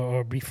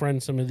or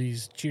befriend some of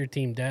these cheer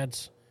team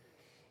dads.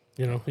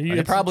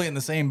 They're probably in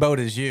the same boat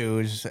as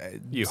you. Just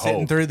you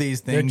sitting hope. through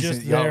these things. They're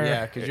just there.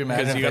 Yeah, because you're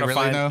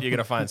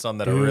gonna find some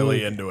that are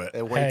really into it.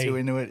 They're way too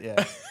into it.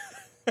 Yeah.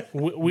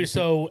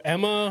 So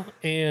Emma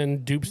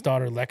and Dupe's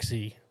daughter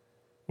Lexi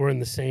were in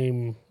the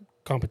same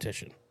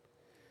competition.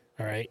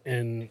 All right,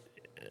 and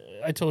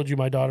I told you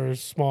my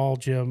daughter's small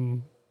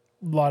gym,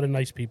 a lot of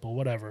nice people,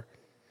 whatever.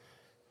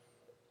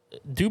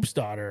 Dupe's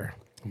daughter,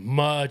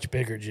 much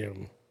bigger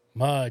gym.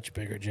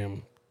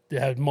 They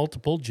had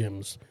multiple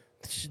gyms.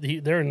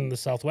 They're in the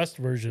Southwest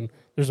version.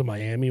 There's a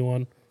Miami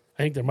one.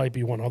 I think there might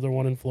be one other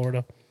one in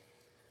Florida.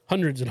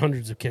 Hundreds and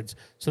hundreds of kids.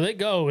 So they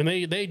go and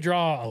they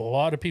draw a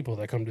lot of people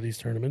that come to these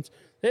tournaments.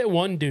 They had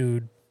one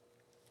dude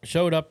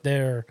showed up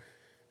there,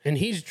 and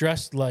he's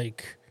dressed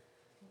like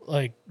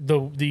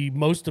the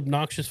most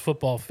obnoxious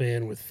football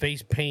fan with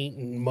face paint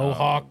and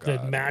mohawk,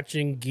 the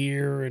matching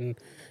gear and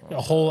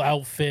a whole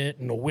outfit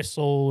and a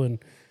whistle, and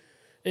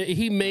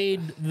he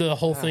made the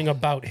whole thing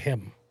about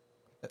him.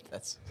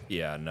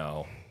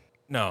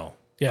 No.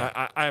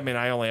 Yeah. I mean,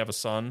 I only have a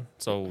son,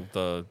 so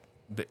the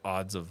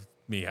odds of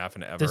me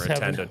having to ever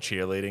attend a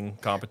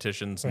cheerleading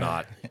competition's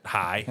not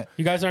high.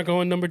 You guys aren't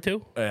going number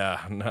 2?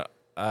 Yeah. No,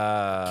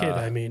 kid,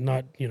 I mean,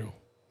 not,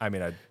 I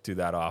mean, I do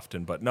that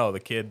often, but no,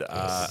 the kid,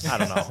 I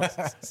don't know.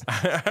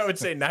 I would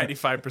say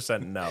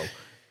 95% no,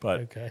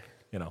 but, okay.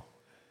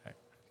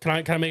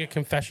 Can I make a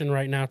confession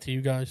right now to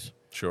you guys?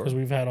 Sure. Because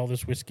we've had all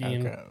this whiskey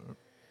and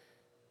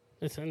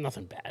it's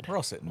nothing bad. We're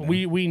all sitting there.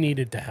 We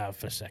needed to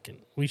have a second.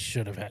 We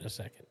should have had a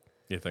second.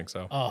 You think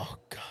so? Oh,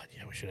 God,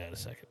 yeah, we should have had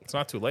a second. It's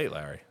not too late,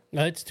 Larry.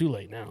 No, it's too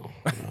late now.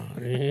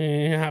 It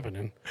ain't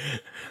happening.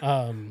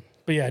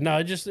 But yeah,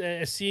 no, just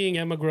seeing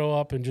Emma grow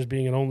up and just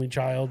being an only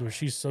child where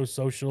she's so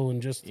social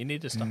and just... You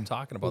need to stop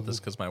talking about this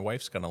because my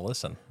wife's going to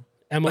listen.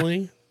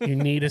 Emily, you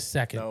need a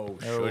second. No,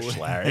 shush,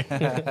 Larry.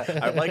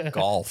 I like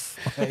golf.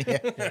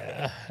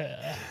 Yeah.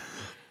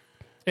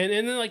 And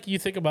then like you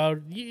think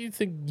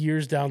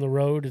years down the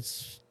road,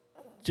 it's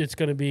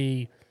going to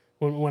be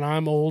when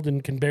I'm old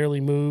and can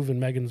barely move and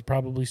Megan's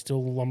probably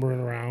still lumbering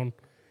around.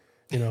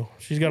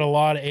 She's got a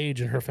lot of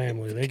age in her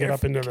family. They get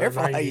up into the 90s.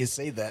 Careful how you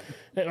say that.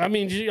 I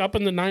mean, she up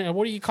in the 90s.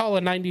 What do you call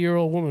a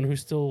 90-year-old woman who's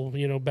still,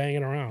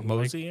 banging around?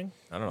 Moseying?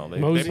 I don't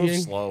know. They move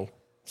slow.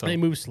 So. They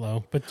move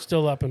slow, but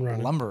still up and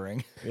running.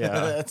 Lumbering. Yeah.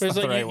 That's not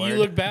like the right word. You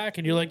look back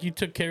and you're like, you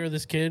took care of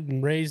this kid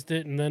and raised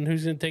it, and then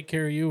who's going to take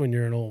care of you when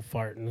you're an old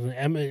fart? And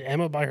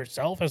Emma by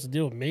herself has to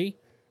deal with me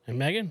and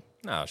Megan?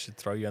 No, she'd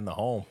throw you in the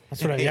home.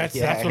 That's what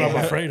that's what I'm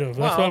afraid of.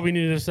 That's why we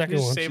needed a second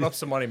Just one. save up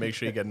some money, make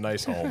sure you get a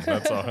nice home.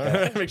 That's all.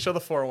 Make sure the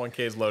 401k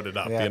is loaded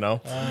up, you know?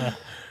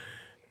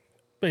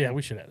 But yeah,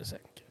 we should add a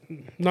second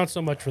kid. Not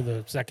so much for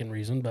the second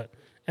reason, but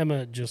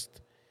Emma just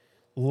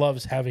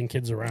loves having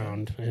kids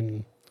around,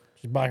 and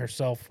she's by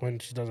herself when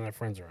she doesn't have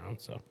friends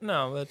around. So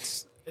No,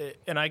 that's...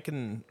 And I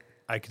can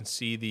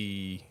see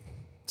the...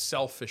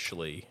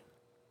 Selfishly,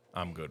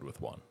 I'm good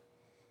with one.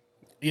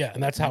 yeah,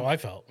 and that's how I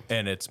felt.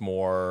 And it's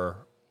more...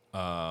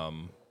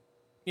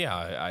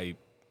 I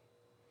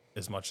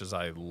as much as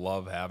I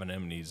love having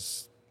him, and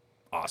he's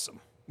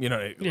awesome. You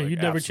know, Yeah,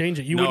 you'd never change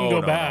it. You wouldn't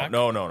go back.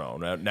 No,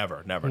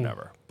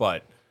 never.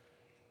 But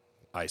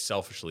I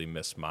selfishly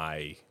miss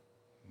my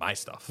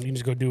stuff. You can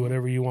just go do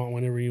whatever you want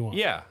whenever you want.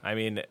 Yeah, I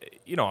mean,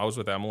 I was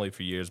with Emily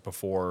for years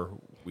before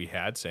we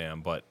had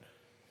Sam, but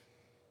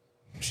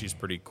she's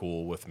pretty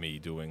cool with me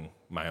doing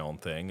my own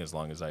thing as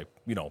long as I,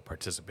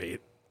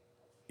 participate,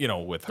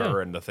 with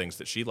her and the things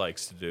that she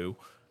likes to do.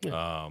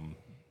 Yeah.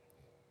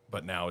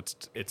 But now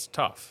it's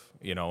tough,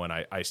 and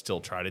I still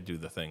try to do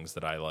the things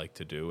that I like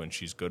to do, and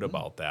she's good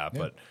about that. Yeah.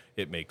 But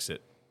it makes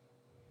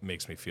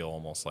me feel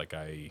almost like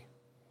I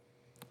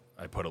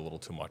put a little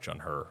too much on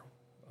her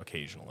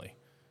occasionally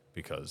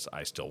because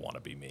I still want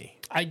to be me.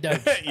 I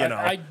don't.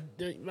 I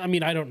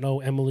mean, I don't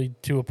know Emily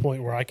to a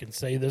point where I can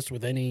say this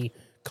with any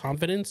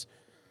confidence,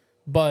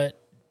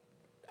 but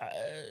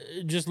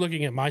just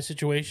looking at my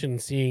situation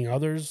and seeing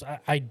others,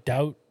 I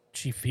doubt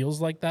she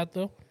feels like that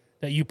though.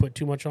 That you put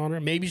too much on her.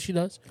 Maybe she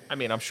does. I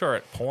mean, I'm sure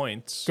at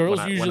points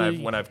Girls usually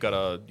when I've got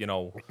a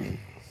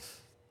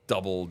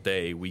double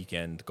day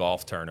weekend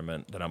golf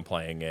tournament that I'm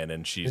playing in,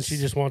 and she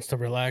just wants to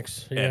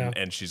relax. Yeah,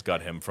 and she's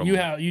got him from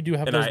you do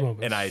have those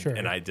moments,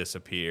 and I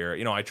disappear.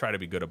 I try to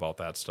be good about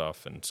that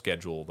stuff and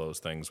schedule those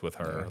things with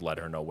her, let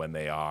her know when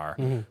they are.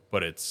 Mm-hmm.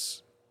 But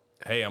it's,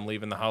 hey, I'm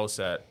leaving the house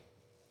at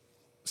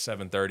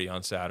 7:30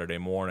 on Saturday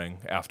morning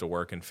after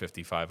working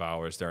 55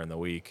 hours during the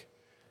week,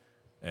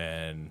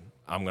 and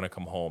I'm going to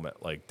come home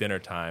at like dinner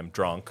time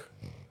drunk,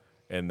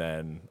 and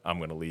then I'm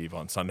going to leave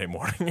on Sunday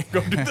morning and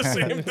go do the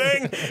same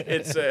thing.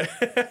 It's,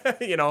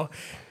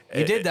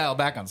 You did dial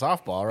back on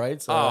softball,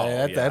 right? So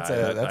that's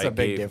a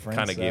big difference.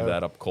 Kind of gave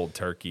that up cold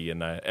turkey.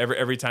 And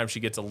every time she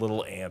gets a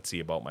little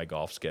antsy about my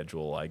golf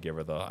schedule, I give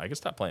her I can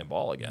stop playing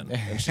ball again.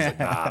 And she's like,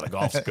 nah, the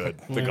golf's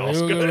good. The golf's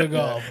good. We'll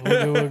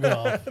do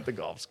golf. The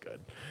golf's good.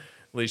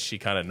 At least she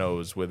kind of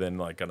knows within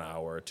like an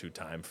hour or two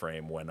time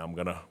frame when I'm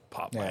gonna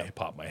pop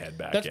my head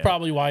back. That's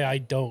probably why I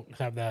don't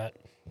have that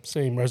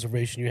same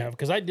reservation you have,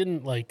 because I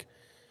didn't like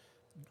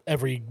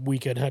every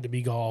weekend had to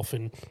be golf,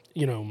 and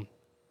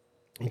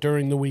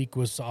during the week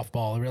was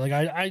softball. Like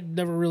I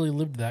never really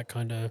lived that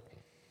kind of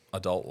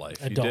adult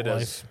life. You did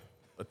as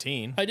a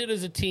teen. I did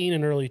as a teen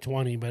and early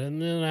 20, but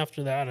and then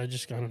after that I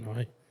just I don't know.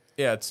 I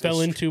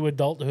fell into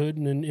adulthood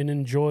and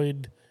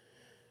enjoyed.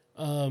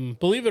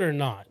 Believe it or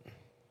not.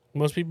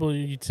 Most people,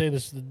 you'd say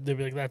this, they'd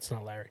be like, that's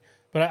not Larry.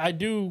 But I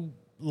do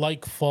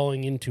like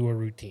falling into a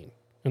routine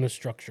and a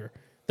structure.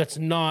 That's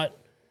not,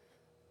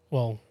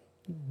 well,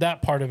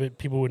 that part of it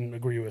people wouldn't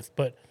agree with,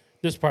 but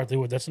this part they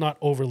would. That's not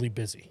overly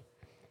busy.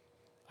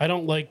 I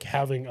don't like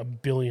having a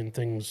billion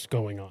things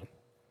going on.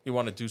 You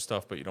want to do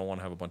stuff, but you don't want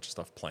to have a bunch of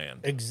stuff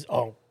planned. That's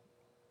going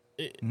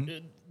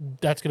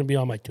to be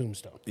on my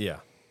tombstone. Yeah.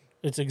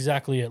 It's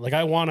exactly it. Like,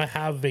 I want to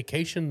have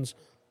vacations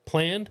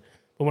planned,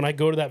 but when I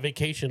go to that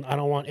vacation, I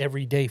don't want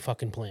every day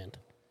fucking planned.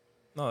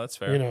 No, that's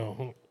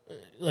fair.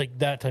 Like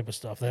that type of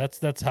stuff.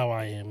 That's how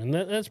I am. And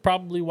that's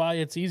probably why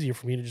it's easier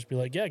for me to just be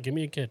like, yeah, give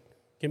me a kid.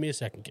 Give me a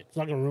second kid. It's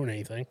not going to ruin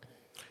anything.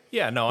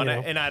 Yeah, no,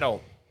 I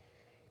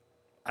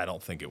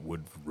don't think it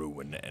would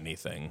ruin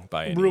anything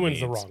by any Ruin's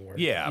means. the wrong word.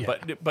 Yeah,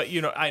 but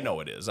I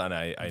know it is, and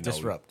I know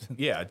disrupt.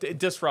 Yeah,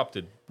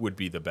 disrupted would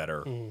be the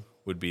better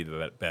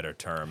better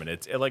term, and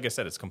it's like I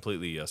said, it's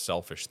completely a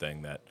selfish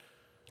thing that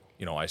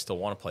I still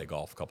want to play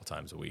golf a couple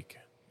times a week,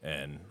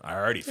 and I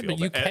already feel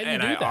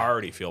I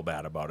already feel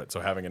bad about it.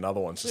 So having another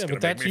one's just going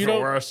to make me feel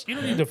worse. You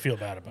don't need to feel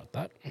bad about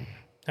that.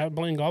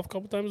 Playing golf a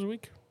couple times a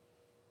week.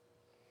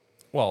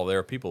 Well, there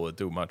are people that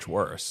do much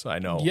worse. I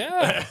know.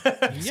 Yeah.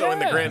 So in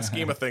the grand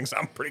scheme of things,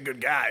 I'm a pretty good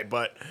guy,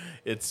 but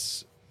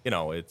it's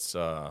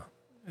tough.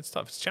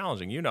 It's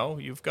challenging.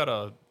 You've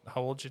got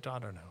how old's your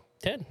daughter now?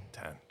 10.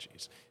 10.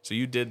 Jeez. So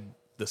you did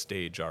the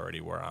stage already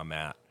where I'm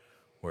at,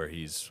 where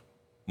he's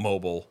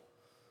mobile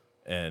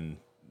and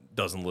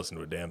doesn't listen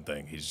to a damn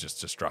thing. He's just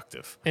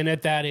destructive. And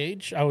at that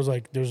age, I was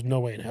like, there's no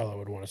way in hell I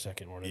would want a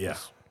second one of yeah.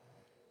 this.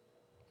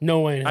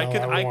 No way in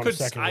hell I would want a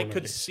second one I of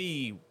could these.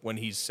 see when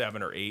he's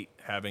 7 or 8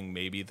 having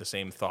maybe the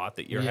same thought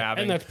that you're Yeah,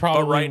 having. and that's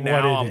probably but right what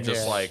now, it I'm is.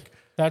 just like,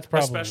 That's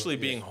probably especially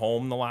being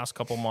home the last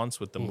couple months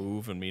with the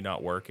move and me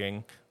not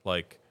working,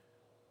 like,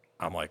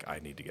 I'm like, I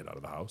need to get out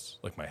of the house.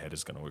 Like, my head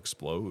is going to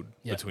explode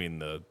between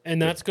the...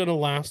 And that's going to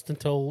last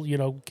until,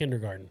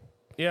 kindergarten.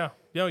 Yeah.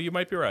 You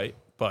might be right,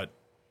 but...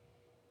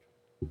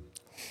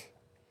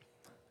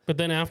 But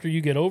then after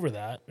you get over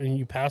that and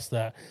you pass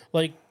that,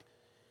 like,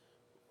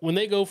 when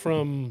they go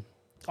from...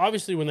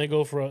 Obviously, when they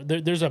go for...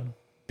 there's a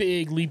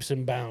big leaps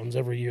and bounds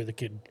every year the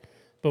kid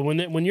But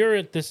when you're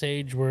at this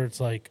age where it's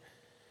like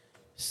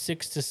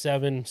 6 to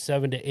 7,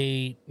 7 to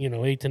 8,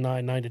 8 to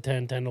 9, 9 to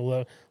 10, 10 to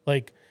 11,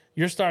 like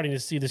you're starting to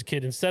see this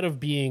kid, instead of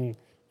being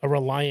a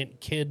reliant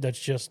kid that's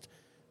just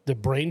the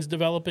brain's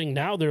developing,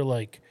 now they're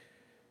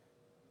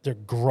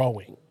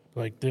growing.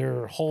 Like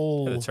their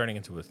whole... They're turning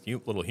into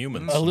little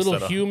humans. A little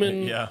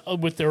human yeah.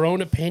 With their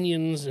own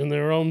opinions and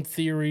their own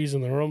theories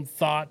and their own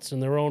thoughts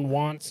and their own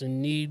wants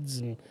and needs.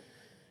 And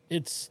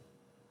it's...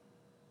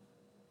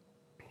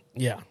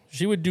 Yeah,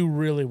 she would do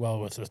really well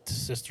with a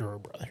sister or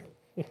brother.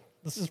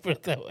 Let's just put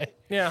it that way.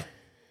 Yeah.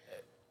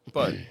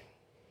 But...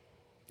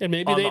 And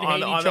maybe they'd hate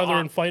each other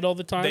and fight all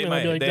the time. And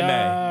I'd be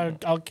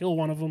like, I'll kill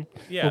one of them.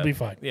 Yeah, we'll be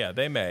fine. Yeah,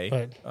 they may.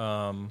 But,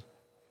 I'm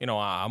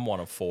one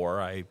of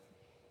 4.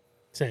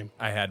 Same.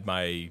 I had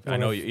my... One I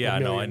know. of Yeah, a I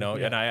know. million,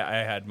 yeah. And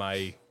I had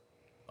my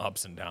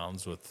ups and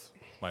downs with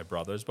my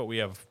brothers, but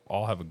we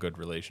all have a good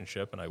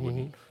relationship, and I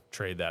wouldn't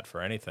trade that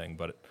for anything.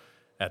 But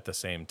at the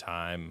same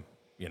time,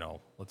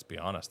 let's be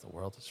honest, the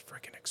world is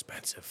freaking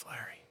expensive,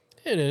 Larry.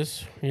 It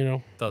is,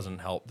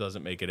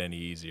 Doesn't make it any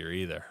easier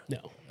either.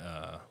 No.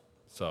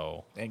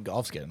 And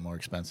golf's getting more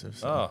expensive.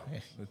 So.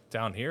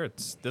 Down here,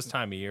 it's this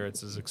time of year,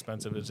 it's as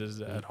expensive as it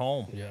is at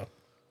home. Yeah.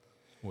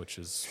 Which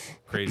is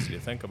crazy to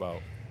think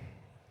about.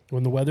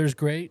 When the weather's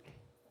great,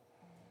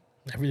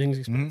 everything's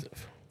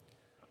expensive.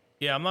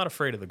 Yeah, I'm not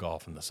afraid of the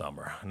golf in the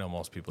summer. I know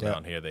most people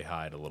down here, they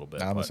hide a little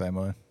bit. I'm the same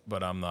way.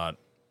 But I'm not.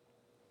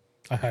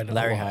 I hide a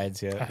Larry lot.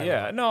 hides, yeah.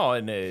 Yeah, no,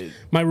 and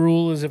My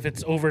rule is if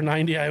it's over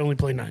 90, I only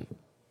play 9.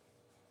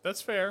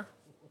 that's fair.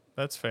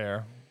 That's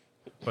fair.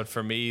 But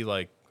for me,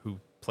 like, who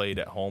played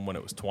at home when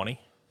it was 20,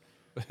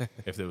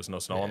 if there was no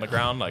snow on the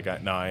ground,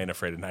 I ain't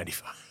afraid of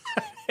 95.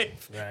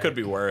 Right. Could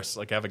be worse.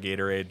 Like, have a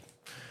Gatorade,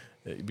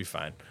 you'd be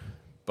fine.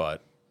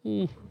 But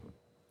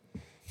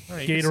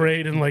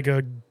Gatorade and like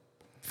a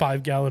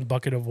 5-gallon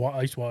bucket of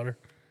ice water.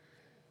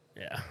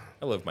 Yeah.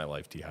 I live my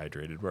life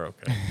dehydrated. We're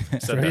okay.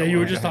 Right, yeah, you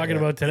were just talking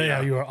about today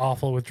how you are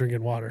awful with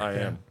drinking water. I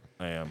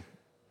am.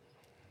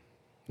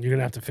 You're going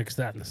to have to fix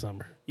that in the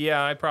summer.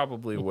 Yeah, I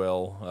probably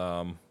will.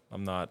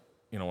 I'm not,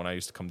 when I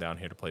used to come down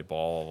here to play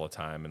ball all the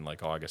time in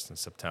like August and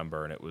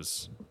September, and it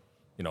was,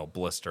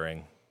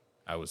 blistering.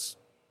 I was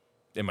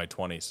in my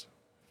 20s.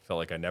 Felt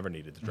like I never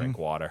needed to drink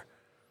water.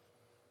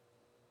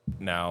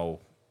 Now,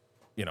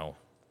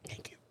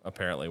 Thank you.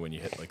 apparently when you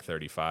hit like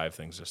 35,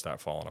 things just start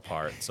falling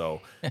apart.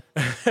 So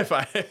if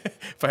I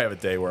have a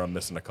day where I'm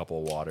missing a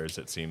couple of waters,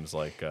 it seems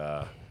like, did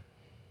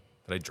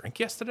I drink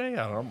yesterday?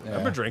 I don't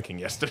remember drinking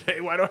yesterday.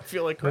 Why do I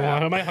feel like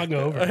crap? Am I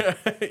hungover?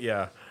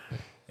 Yeah.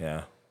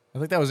 I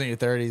think that was in your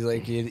 30s.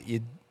 Like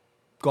you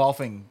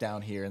golfing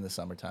down here in the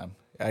summertime.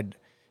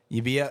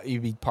 You'd be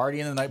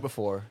partying the night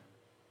before,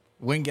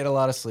 wouldn't get a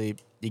lot of sleep.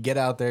 You get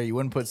out there, you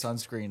wouldn't put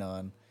sunscreen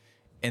on,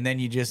 and then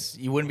you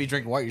wouldn't be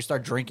drinking water. You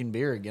start drinking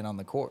beer again on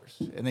the course,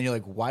 and then you're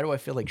like, why do I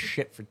feel like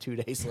shit for 2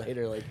 days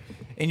later? Like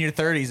in your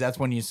 30s, that's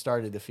when you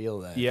started to feel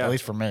that. Yeah. At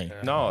least for me.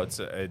 No,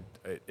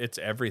 it's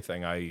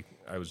everything. I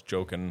was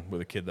joking with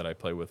a kid that I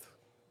play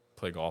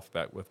golf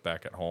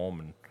back at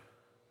home, and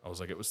I was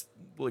like, it was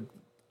like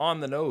on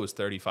the nose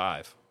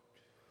 35.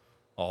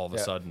 All of a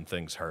sudden,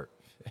 things hurt.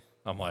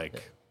 I'm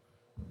like,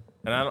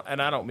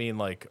 and I don't mean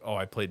like, oh,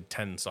 I played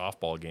 10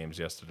 softball games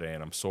yesterday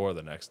and I'm sore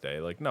the next day.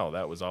 Like, no,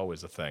 that was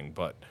always a thing.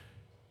 But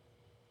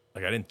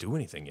like, I didn't do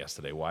anything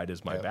yesterday. Why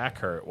does my back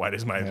hurt? Why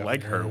does my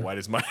leg hurt? Why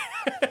does my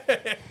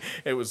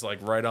it was like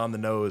right on the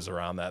nose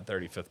around that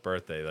 35th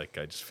birthday. Like,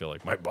 I just feel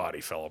like my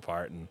body fell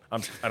apart, and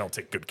I don't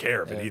take good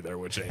care of it either,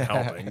 which ain't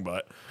helping.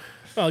 But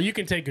Well, you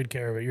can take good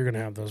care of it. You're going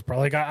to have those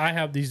problems. Like I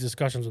have these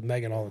discussions with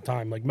Megan all the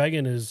time. Like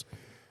Megan is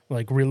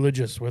like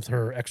religious with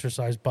her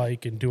exercise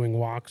bike and doing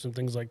walks and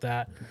things like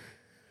that.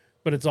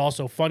 But it's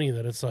also funny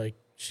that it's like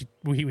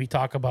we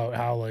talk about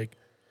how like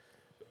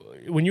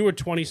when you were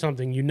 20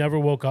 something, you never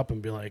woke up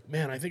and be like,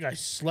 man, I think I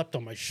slept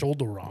on my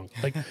shoulder wrong.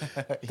 Like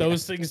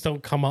those things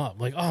don't come up.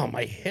 Like, oh,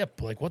 my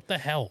hip. Like, what the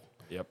hell?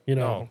 yep,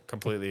 No,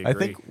 completely agree. I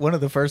think one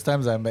of the first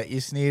times I met you,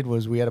 Sneade,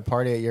 was we had a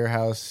party at your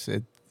house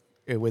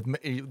with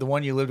the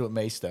one you lived with,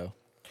 Maisto.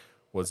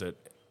 Was it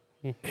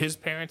his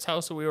parents'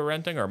 house that we were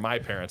renting, or my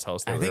parents'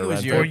 house? That I we think it were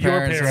was renting? Or your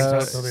parents' parents'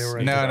 house. house that they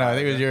were No, renting. I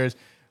think it was yours.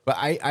 But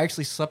I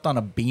actually slept on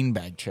a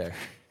beanbag chair.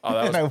 Oh,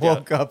 that was, and I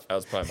woke up. That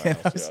was probably my And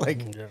house. I was yeah.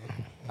 like Yeah.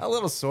 a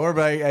little sore,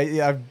 but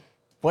I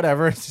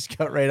whatever. Just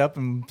got right up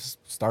and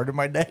started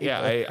my day. Yeah,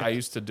 I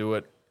used to do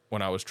it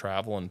when I was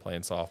traveling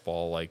playing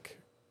softball. Like,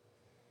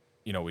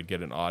 we'd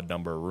get an odd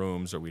number of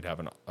rooms, or we'd have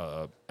an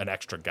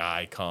extra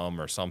guy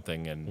come or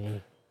something,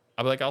 and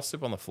I'd be like, I'll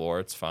sleep on the floor,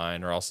 it's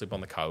fine, or I'll sleep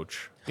on the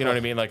couch. You know what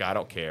I mean? Like, I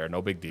don't care,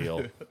 no big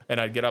deal.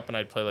 And I'd get up and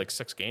I'd play like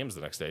 6 games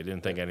the next day.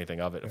 Didn't think anything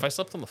of it. If I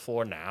slept on the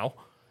floor now,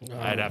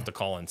 I'd have to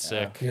call in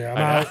sick. Yeah, I'm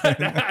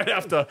out. I'd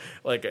have to,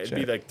 like, it'd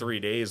be like 3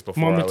 days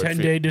before I'm on I the would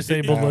 10-day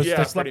disabled list.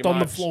 Yeah, I slept pretty on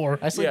the much. floor.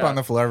 I sleep Yeah. on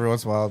the floor every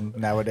once in a while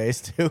nowadays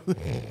too.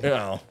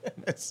 Joe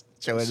is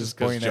just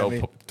pointing Joe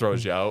at me.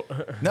 throws you out.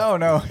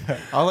 No.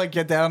 I'll like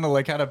get down to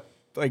like kind of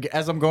like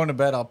as I'm going to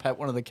bed, I'll pet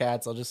one of the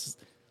cats. I'll just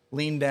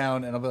lean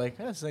down, and I'll be like,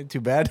 "That's not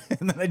too bad,"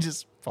 and then I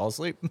just fall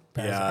asleep.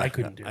 Yeah, I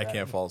couldn't do I that.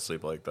 can't fall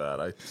asleep like that.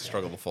 I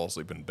struggle to fall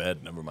asleep in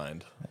bed. Never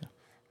mind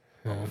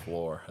on the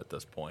floor at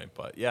this point.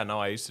 But yeah, no,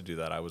 I used to do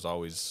that. I was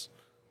always,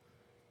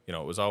 it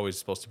was always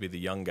supposed to be the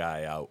young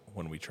guy out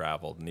when we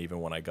traveled, and even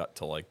when I got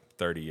to like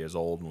 30 years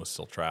old and was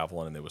still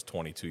traveling, and there was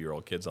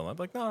 22-year-old kids on, I'm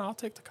like, no, I'll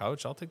take the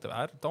couch.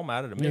 It don't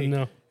matter to me.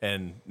 No.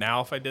 And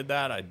now if I did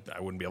that, I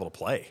wouldn't be able to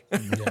play.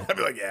 I'd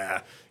be like,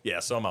 yeah.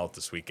 So I'm out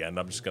this weekend.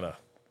 I'm just gonna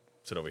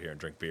sit over here and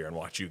drink beer and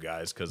watch you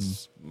guys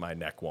because my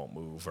neck won't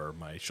move or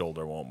my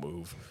shoulder won't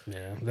move.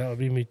 Yeah, that would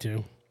be me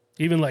too.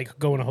 Even like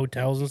going to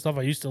hotels and stuff.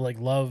 I used to like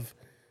love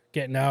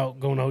getting out,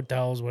 going to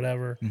hotels,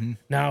 whatever.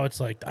 Now it's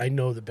like I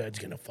know the bed's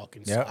gonna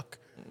fucking suck.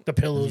 The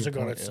pillows are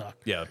gonna suck.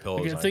 Yeah, the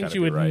pillows. Like, things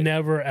you would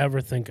never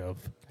ever think of.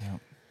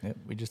 Yep,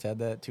 we just had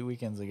that 2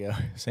 weekends ago.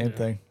 Same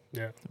thing.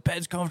 Yeah. The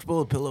bed's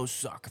comfortable, the pillows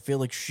suck. I feel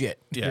like shit.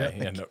 Yeah,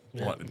 you end up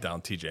wanting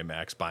down TJ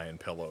Maxx buying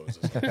pillows.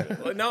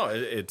 No,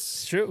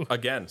 it's true.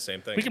 Again,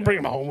 same thing. We can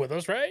bring them home with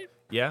us, right?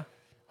 Yeah.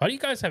 How do you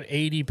guys have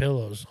 80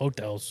 pillows?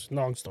 Hotels.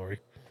 Long story.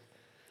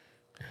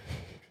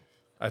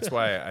 That's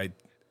why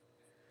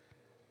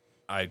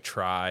I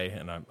try,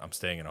 and I'm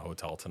staying in a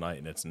hotel tonight,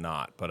 and it's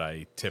not, but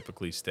I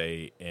typically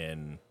stay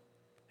in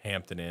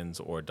Hampton Inns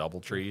or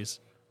DoubleTrees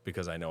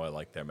because I know I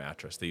like their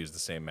mattress. They use the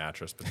same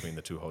mattress between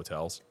the two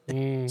hotels.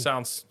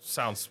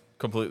 Sounds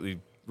completely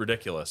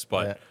ridiculous,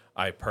 but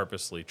I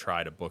purposely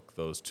try to book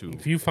those two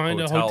If you find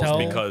hotels a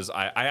hotel, because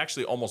I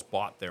actually almost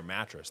bought their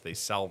mattress. They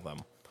sell them.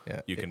 Yeah.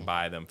 You can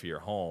buy them for your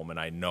home, and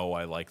I know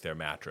I like their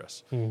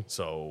mattress.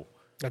 So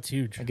that's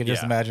huge. I could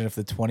just imagine if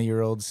the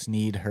 20-year-old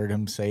Sneade heard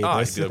him say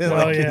this. I'd be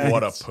like,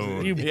 what a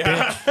poon. You bitch.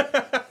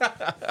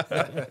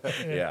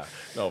 Yeah,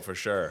 no, for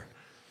sure.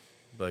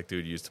 Like,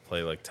 dude used to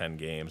play like 10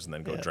 games and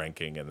then go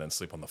drinking and then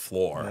sleep on the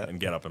floor and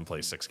get up and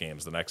play 6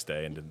 games the next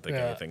day and didn't think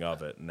anything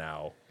of it.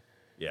 Now,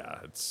 I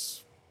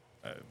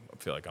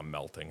feel like I'm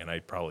melting, and I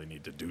probably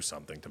need to do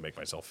something to make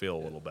myself feel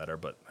a little better,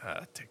 but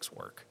it takes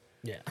work.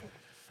 Yeah.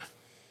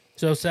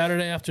 So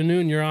Saturday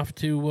afternoon, you're off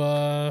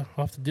to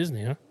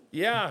Disney, huh?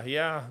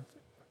 Yeah.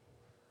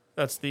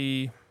 That's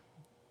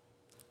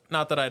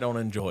not that I don't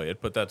enjoy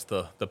it, but that's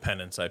the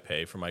penance I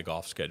pay for my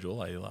golf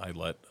schedule. I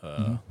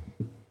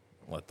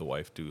let the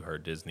wife do her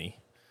Disney,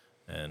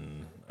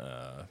 and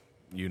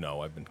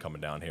I've been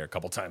coming down here a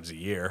couple times a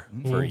year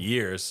for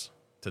years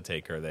to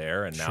take her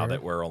there, and now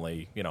that we're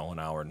only an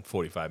hour and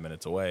 45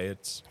 minutes away,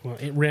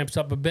 it ramps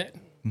up a bit.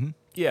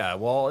 Yeah,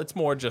 well, it's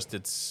more just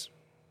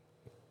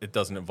it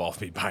doesn't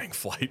involve me buying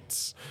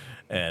flights,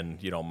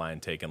 and you don't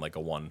mind taking like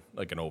an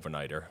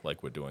overnighter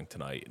like we're doing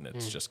tonight, and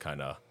it's just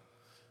kind of.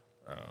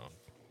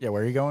 Yeah,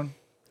 where are you going?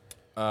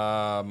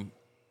 Well,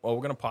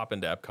 we're gonna pop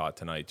into Epcot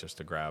tonight just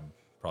to grab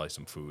probably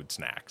some food,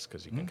 snacks,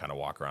 because you can kind of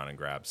walk around and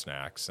grab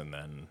snacks, and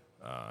then.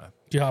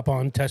 Do you hop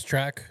on test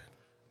track?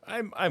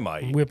 I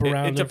might whip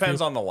around. It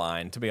depends on the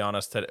line. To be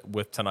honest,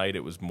 with tonight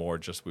it was more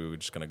just we were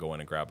just gonna go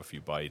in and grab a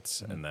few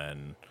bites, and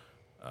then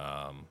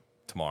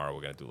tomorrow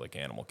we're gonna do like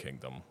Animal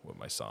Kingdom with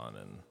my son,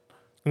 and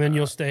then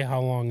you'll stay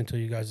how long until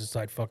you guys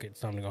decide? Fuck it,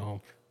 it's time to go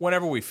home.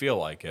 Whenever we feel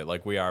like it.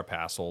 Like we are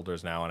pass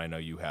holders now, and I know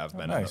you have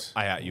been. Nice.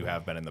 You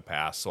have been in the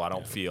past, so I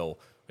don't feel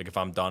like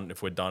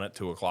if we're done at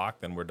 2:00,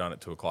 then we're done at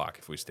 2:00.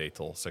 If we stay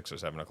till 6 or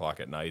 7 o'clock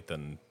at night,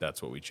 then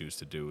that's what we choose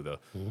to do.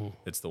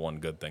 It's the one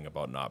good thing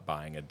about not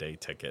buying a day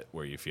ticket,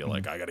 where you feel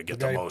like I got to get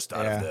the most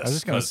out of this. I was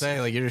just gonna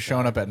say, like, you're just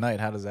showing up at night.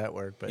 How does that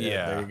work? But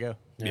there you go.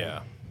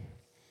 Yeah.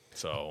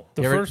 So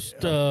The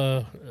first,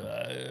 probably,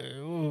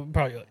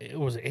 it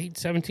was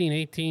 17,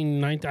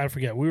 18, 19, I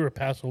forget. We were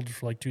pass holders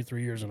for like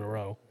 2-3 years in a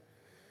row.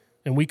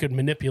 And we could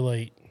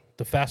manipulate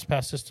the fast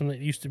pass system that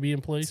used to be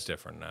in place. it's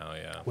different now.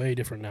 Yeah. Way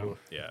different now.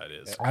 Yeah, it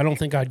is. I don't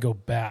think I'd go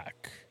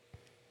back.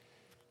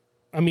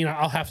 I mean,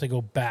 I'll have to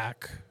go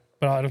back,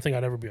 but I don't think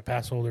I'd ever be a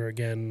pass holder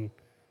again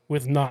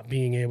with not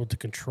being able to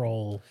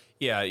control.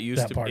 Yeah, it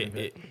used that to part be. of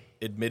it.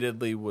 It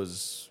admittedly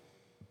was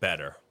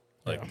better.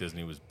 Like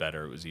Disney was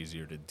better. It was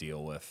easier to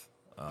deal with.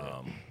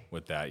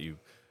 With that,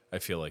 I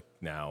feel like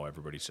now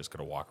everybody's just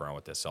going to walk around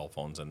with their cell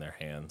phones in their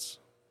hands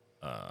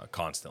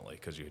constantly,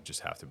 because you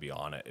just have to be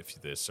on it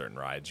if there's certain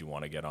rides you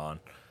want to get on.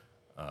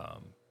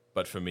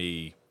 But for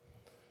me,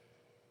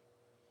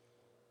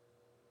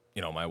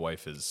 my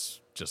wife is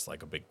just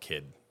like a big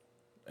kid,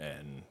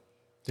 and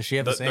Does she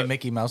have the same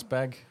Mickey Mouse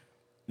bag?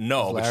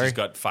 no, but Larry? she's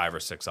got 5 or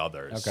 6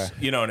 others. Okay.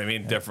 You know what I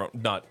mean? Different,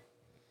 not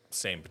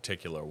same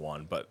particular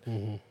one, but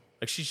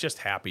like she's just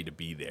happy to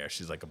be there.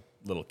 She's like a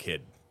little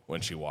kid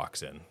when she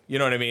walks in. You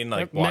know what I mean?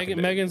 Like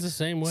Megan's the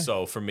same way.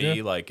 So for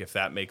me, like if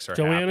that makes her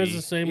Joanna's happy,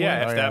 the same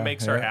yeah, way. if that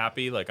makes her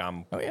happy, like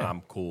I'm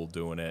cool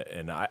doing it,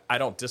 and I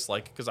don't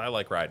dislike it because I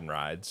like riding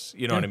rides.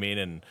 You know what I mean?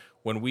 And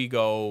when we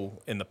go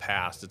in the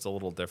past, it's a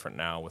little different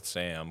now with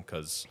Sam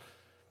because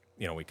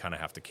we kind of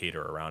have to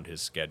cater around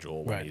his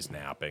schedule when he's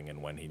napping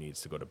and when he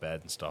needs to go to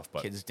bed and stuff.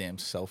 But Kid's damn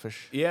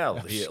selfish. yeah,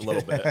 a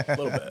little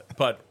bit.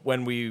 But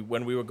when we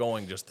were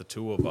going, just the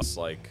two of us,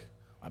 like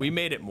we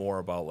made it more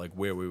about like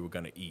where we were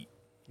going to eat.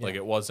 Like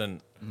it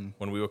wasn't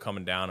when we were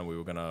coming down and we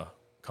were going to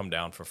come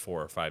down for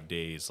 4 or 5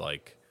 days.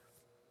 Like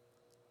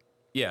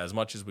yeah, as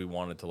much as we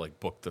wanted to like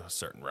book the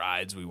certain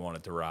rides we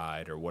wanted to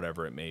ride or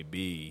whatever it may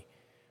be,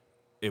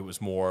 it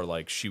was more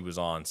like she was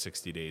on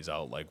 60 days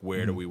out. Like,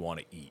 where do we want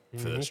to eat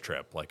for this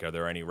trip? Like, are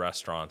there any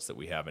restaurants that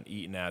we haven't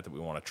eaten at that we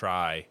want to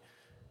try?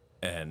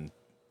 And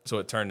so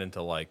it turned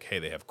into like, hey,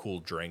 they have cool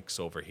drinks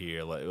over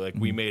here. Like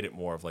we made it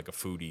more of like a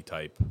foodie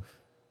type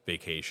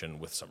vacation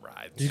with some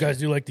rides. Do you guys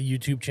do like the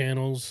YouTube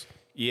channels?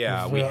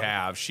 Yeah, we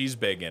have. She's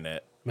big in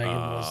it. Megan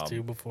was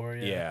too before.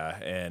 Yeah,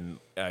 and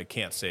I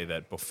can't say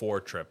that before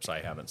trips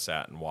I haven't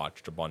sat and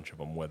watched a bunch of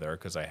them with her,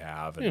 because I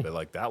have, and be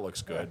like, that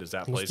looks good. Is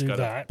that place do good?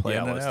 that.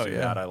 Plan that let's out, do yeah.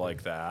 that. I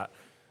like that.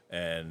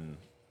 And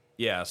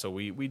yeah, so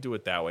we do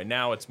it that way.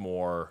 Now it's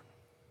more,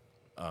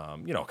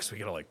 because we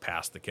got to like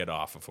pass the kid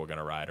off if we're going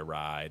to ride a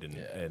ride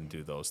and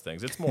do those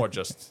things. It's more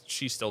just,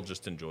 she still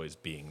just enjoys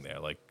being there.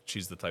 Like,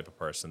 she's the type of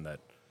person that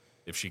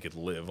if she could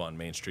live on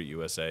Main Street,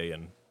 USA,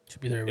 and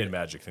Should be there. in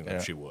Magic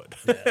Kingdom, she would.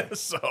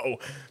 So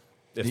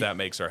if that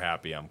makes her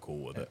happy, I'm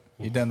cool with it.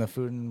 You done the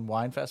food and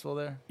wine festival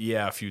there?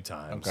 Yeah, a few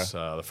times.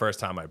 Okay. The first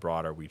time I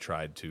brought her, we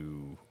tried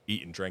to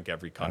eat and drink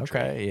every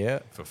country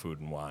for food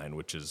and wine,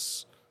 which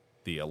is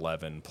the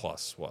 11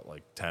 plus,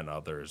 10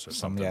 others or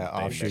something. Yeah, that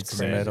they offshoots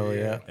mix in the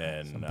middle,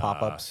 And some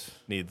pop-ups.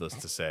 Needless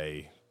to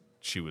say,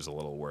 she was a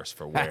little worse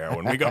for wear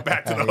when we got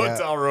back to the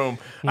hotel room.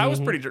 I was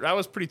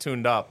pretty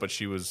tuned up, but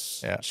she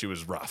was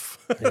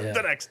rough.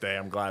 The next day,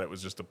 I'm glad it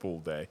was just a pool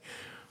day.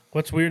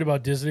 What's weird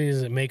about Disney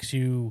is it makes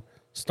you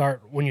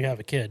start, when you have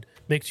a kid,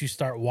 makes you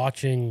start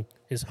watching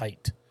his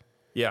height.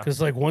 Yeah.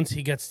 Because like once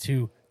he gets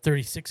to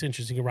 36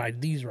 inches, he can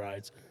ride these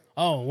rides.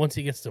 Oh, once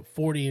he gets to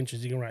 40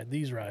 inches, he can ride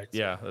these rides.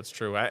 Yeah, that's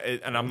true.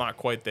 And I'm not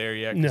quite there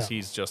yet, because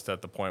he's just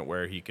at the point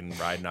where he can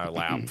ride in our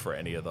lap for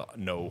any of the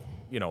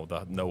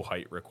no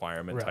height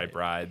requirement type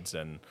rides.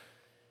 And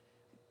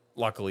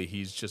luckily,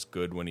 he's just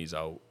good when he's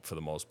out for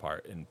the most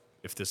part. And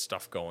if there's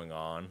stuff going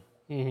on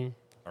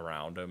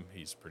around him,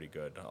 he's pretty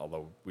good.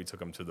 Although we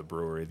took him to the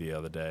brewery the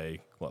other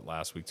day,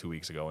 last week, 2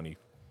 weeks ago, and he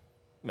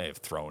may have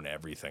thrown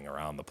everything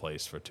around the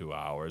place for 2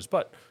 hours,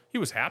 but he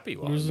was happy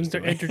while He was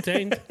doing it.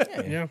 entertained.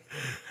 Yeah.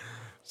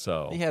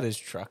 So He had his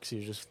trucks. He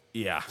was just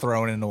yeah,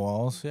 throwing into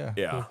walls. Yeah.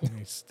 yeah,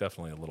 he's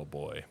definitely a little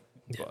boy,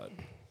 but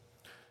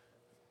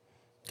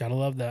Gotta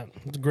love that.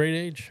 It's a great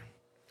age.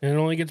 And it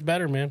only gets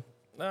better, man.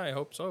 I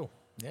hope so.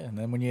 Yeah, and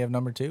then when you have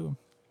number 2,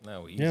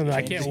 No, easy. Yeah,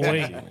 I can't Easy.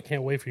 wait. I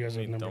can't wait for you guys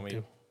to have Don't number me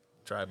 2.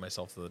 drive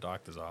myself to the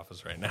doctor's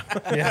office right now.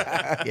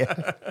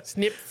 Yeah.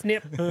 Snip,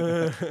 snip.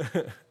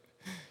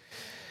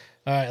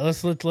 All right,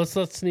 let's let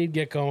Sneade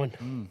get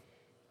going.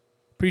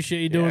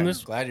 Appreciate you doing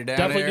this. Glad you're down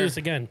Definitely here. do this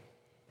again.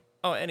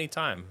 Oh,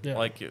 anytime. Yeah.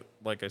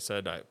 Like I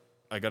said,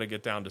 I got to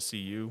get down to see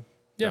you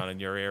down in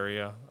your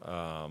area.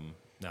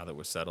 Now that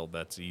we're settled,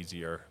 that's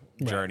easier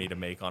journey to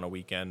make on a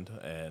weekend,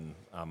 and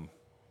I'm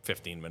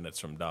 15 minutes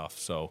from Duff,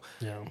 so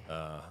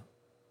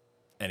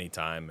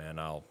anytime, man.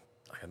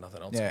 I got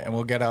nothing else. Yeah, going and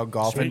we'll get out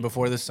golfing Sweet.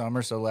 before the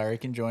summer so Larry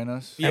can join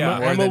us. Yeah.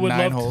 More than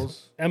 9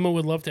 holes. Emma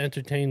would love to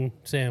entertain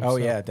Sam. Oh, so.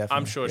 yeah, definitely.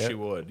 I'm sure Yep. she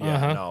would.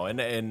 Yeah, no,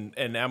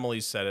 and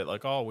Emily said it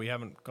like, oh, we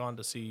haven't gone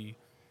to see,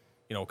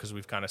 because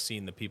we've kind of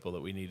seen the people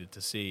that we needed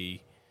to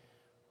see,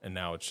 and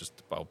now it's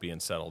just about being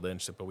settled in.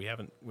 She said, but we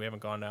haven't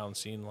gone down and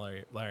seen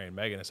Larry and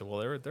Megan. I said,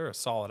 well, they're a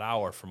solid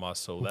hour from us,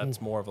 so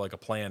that's more of like a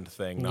planned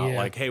thing, not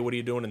like, hey, what are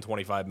you doing in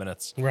 25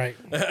 minutes? Right.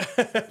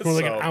 More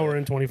like an hour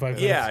and 25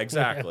 minutes. Yeah,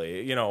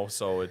 exactly.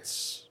 So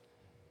it's,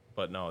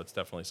 but no, it's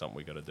definitely something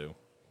we got to do.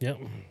 Yep.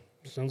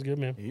 Sounds good,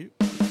 man.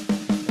 Yep.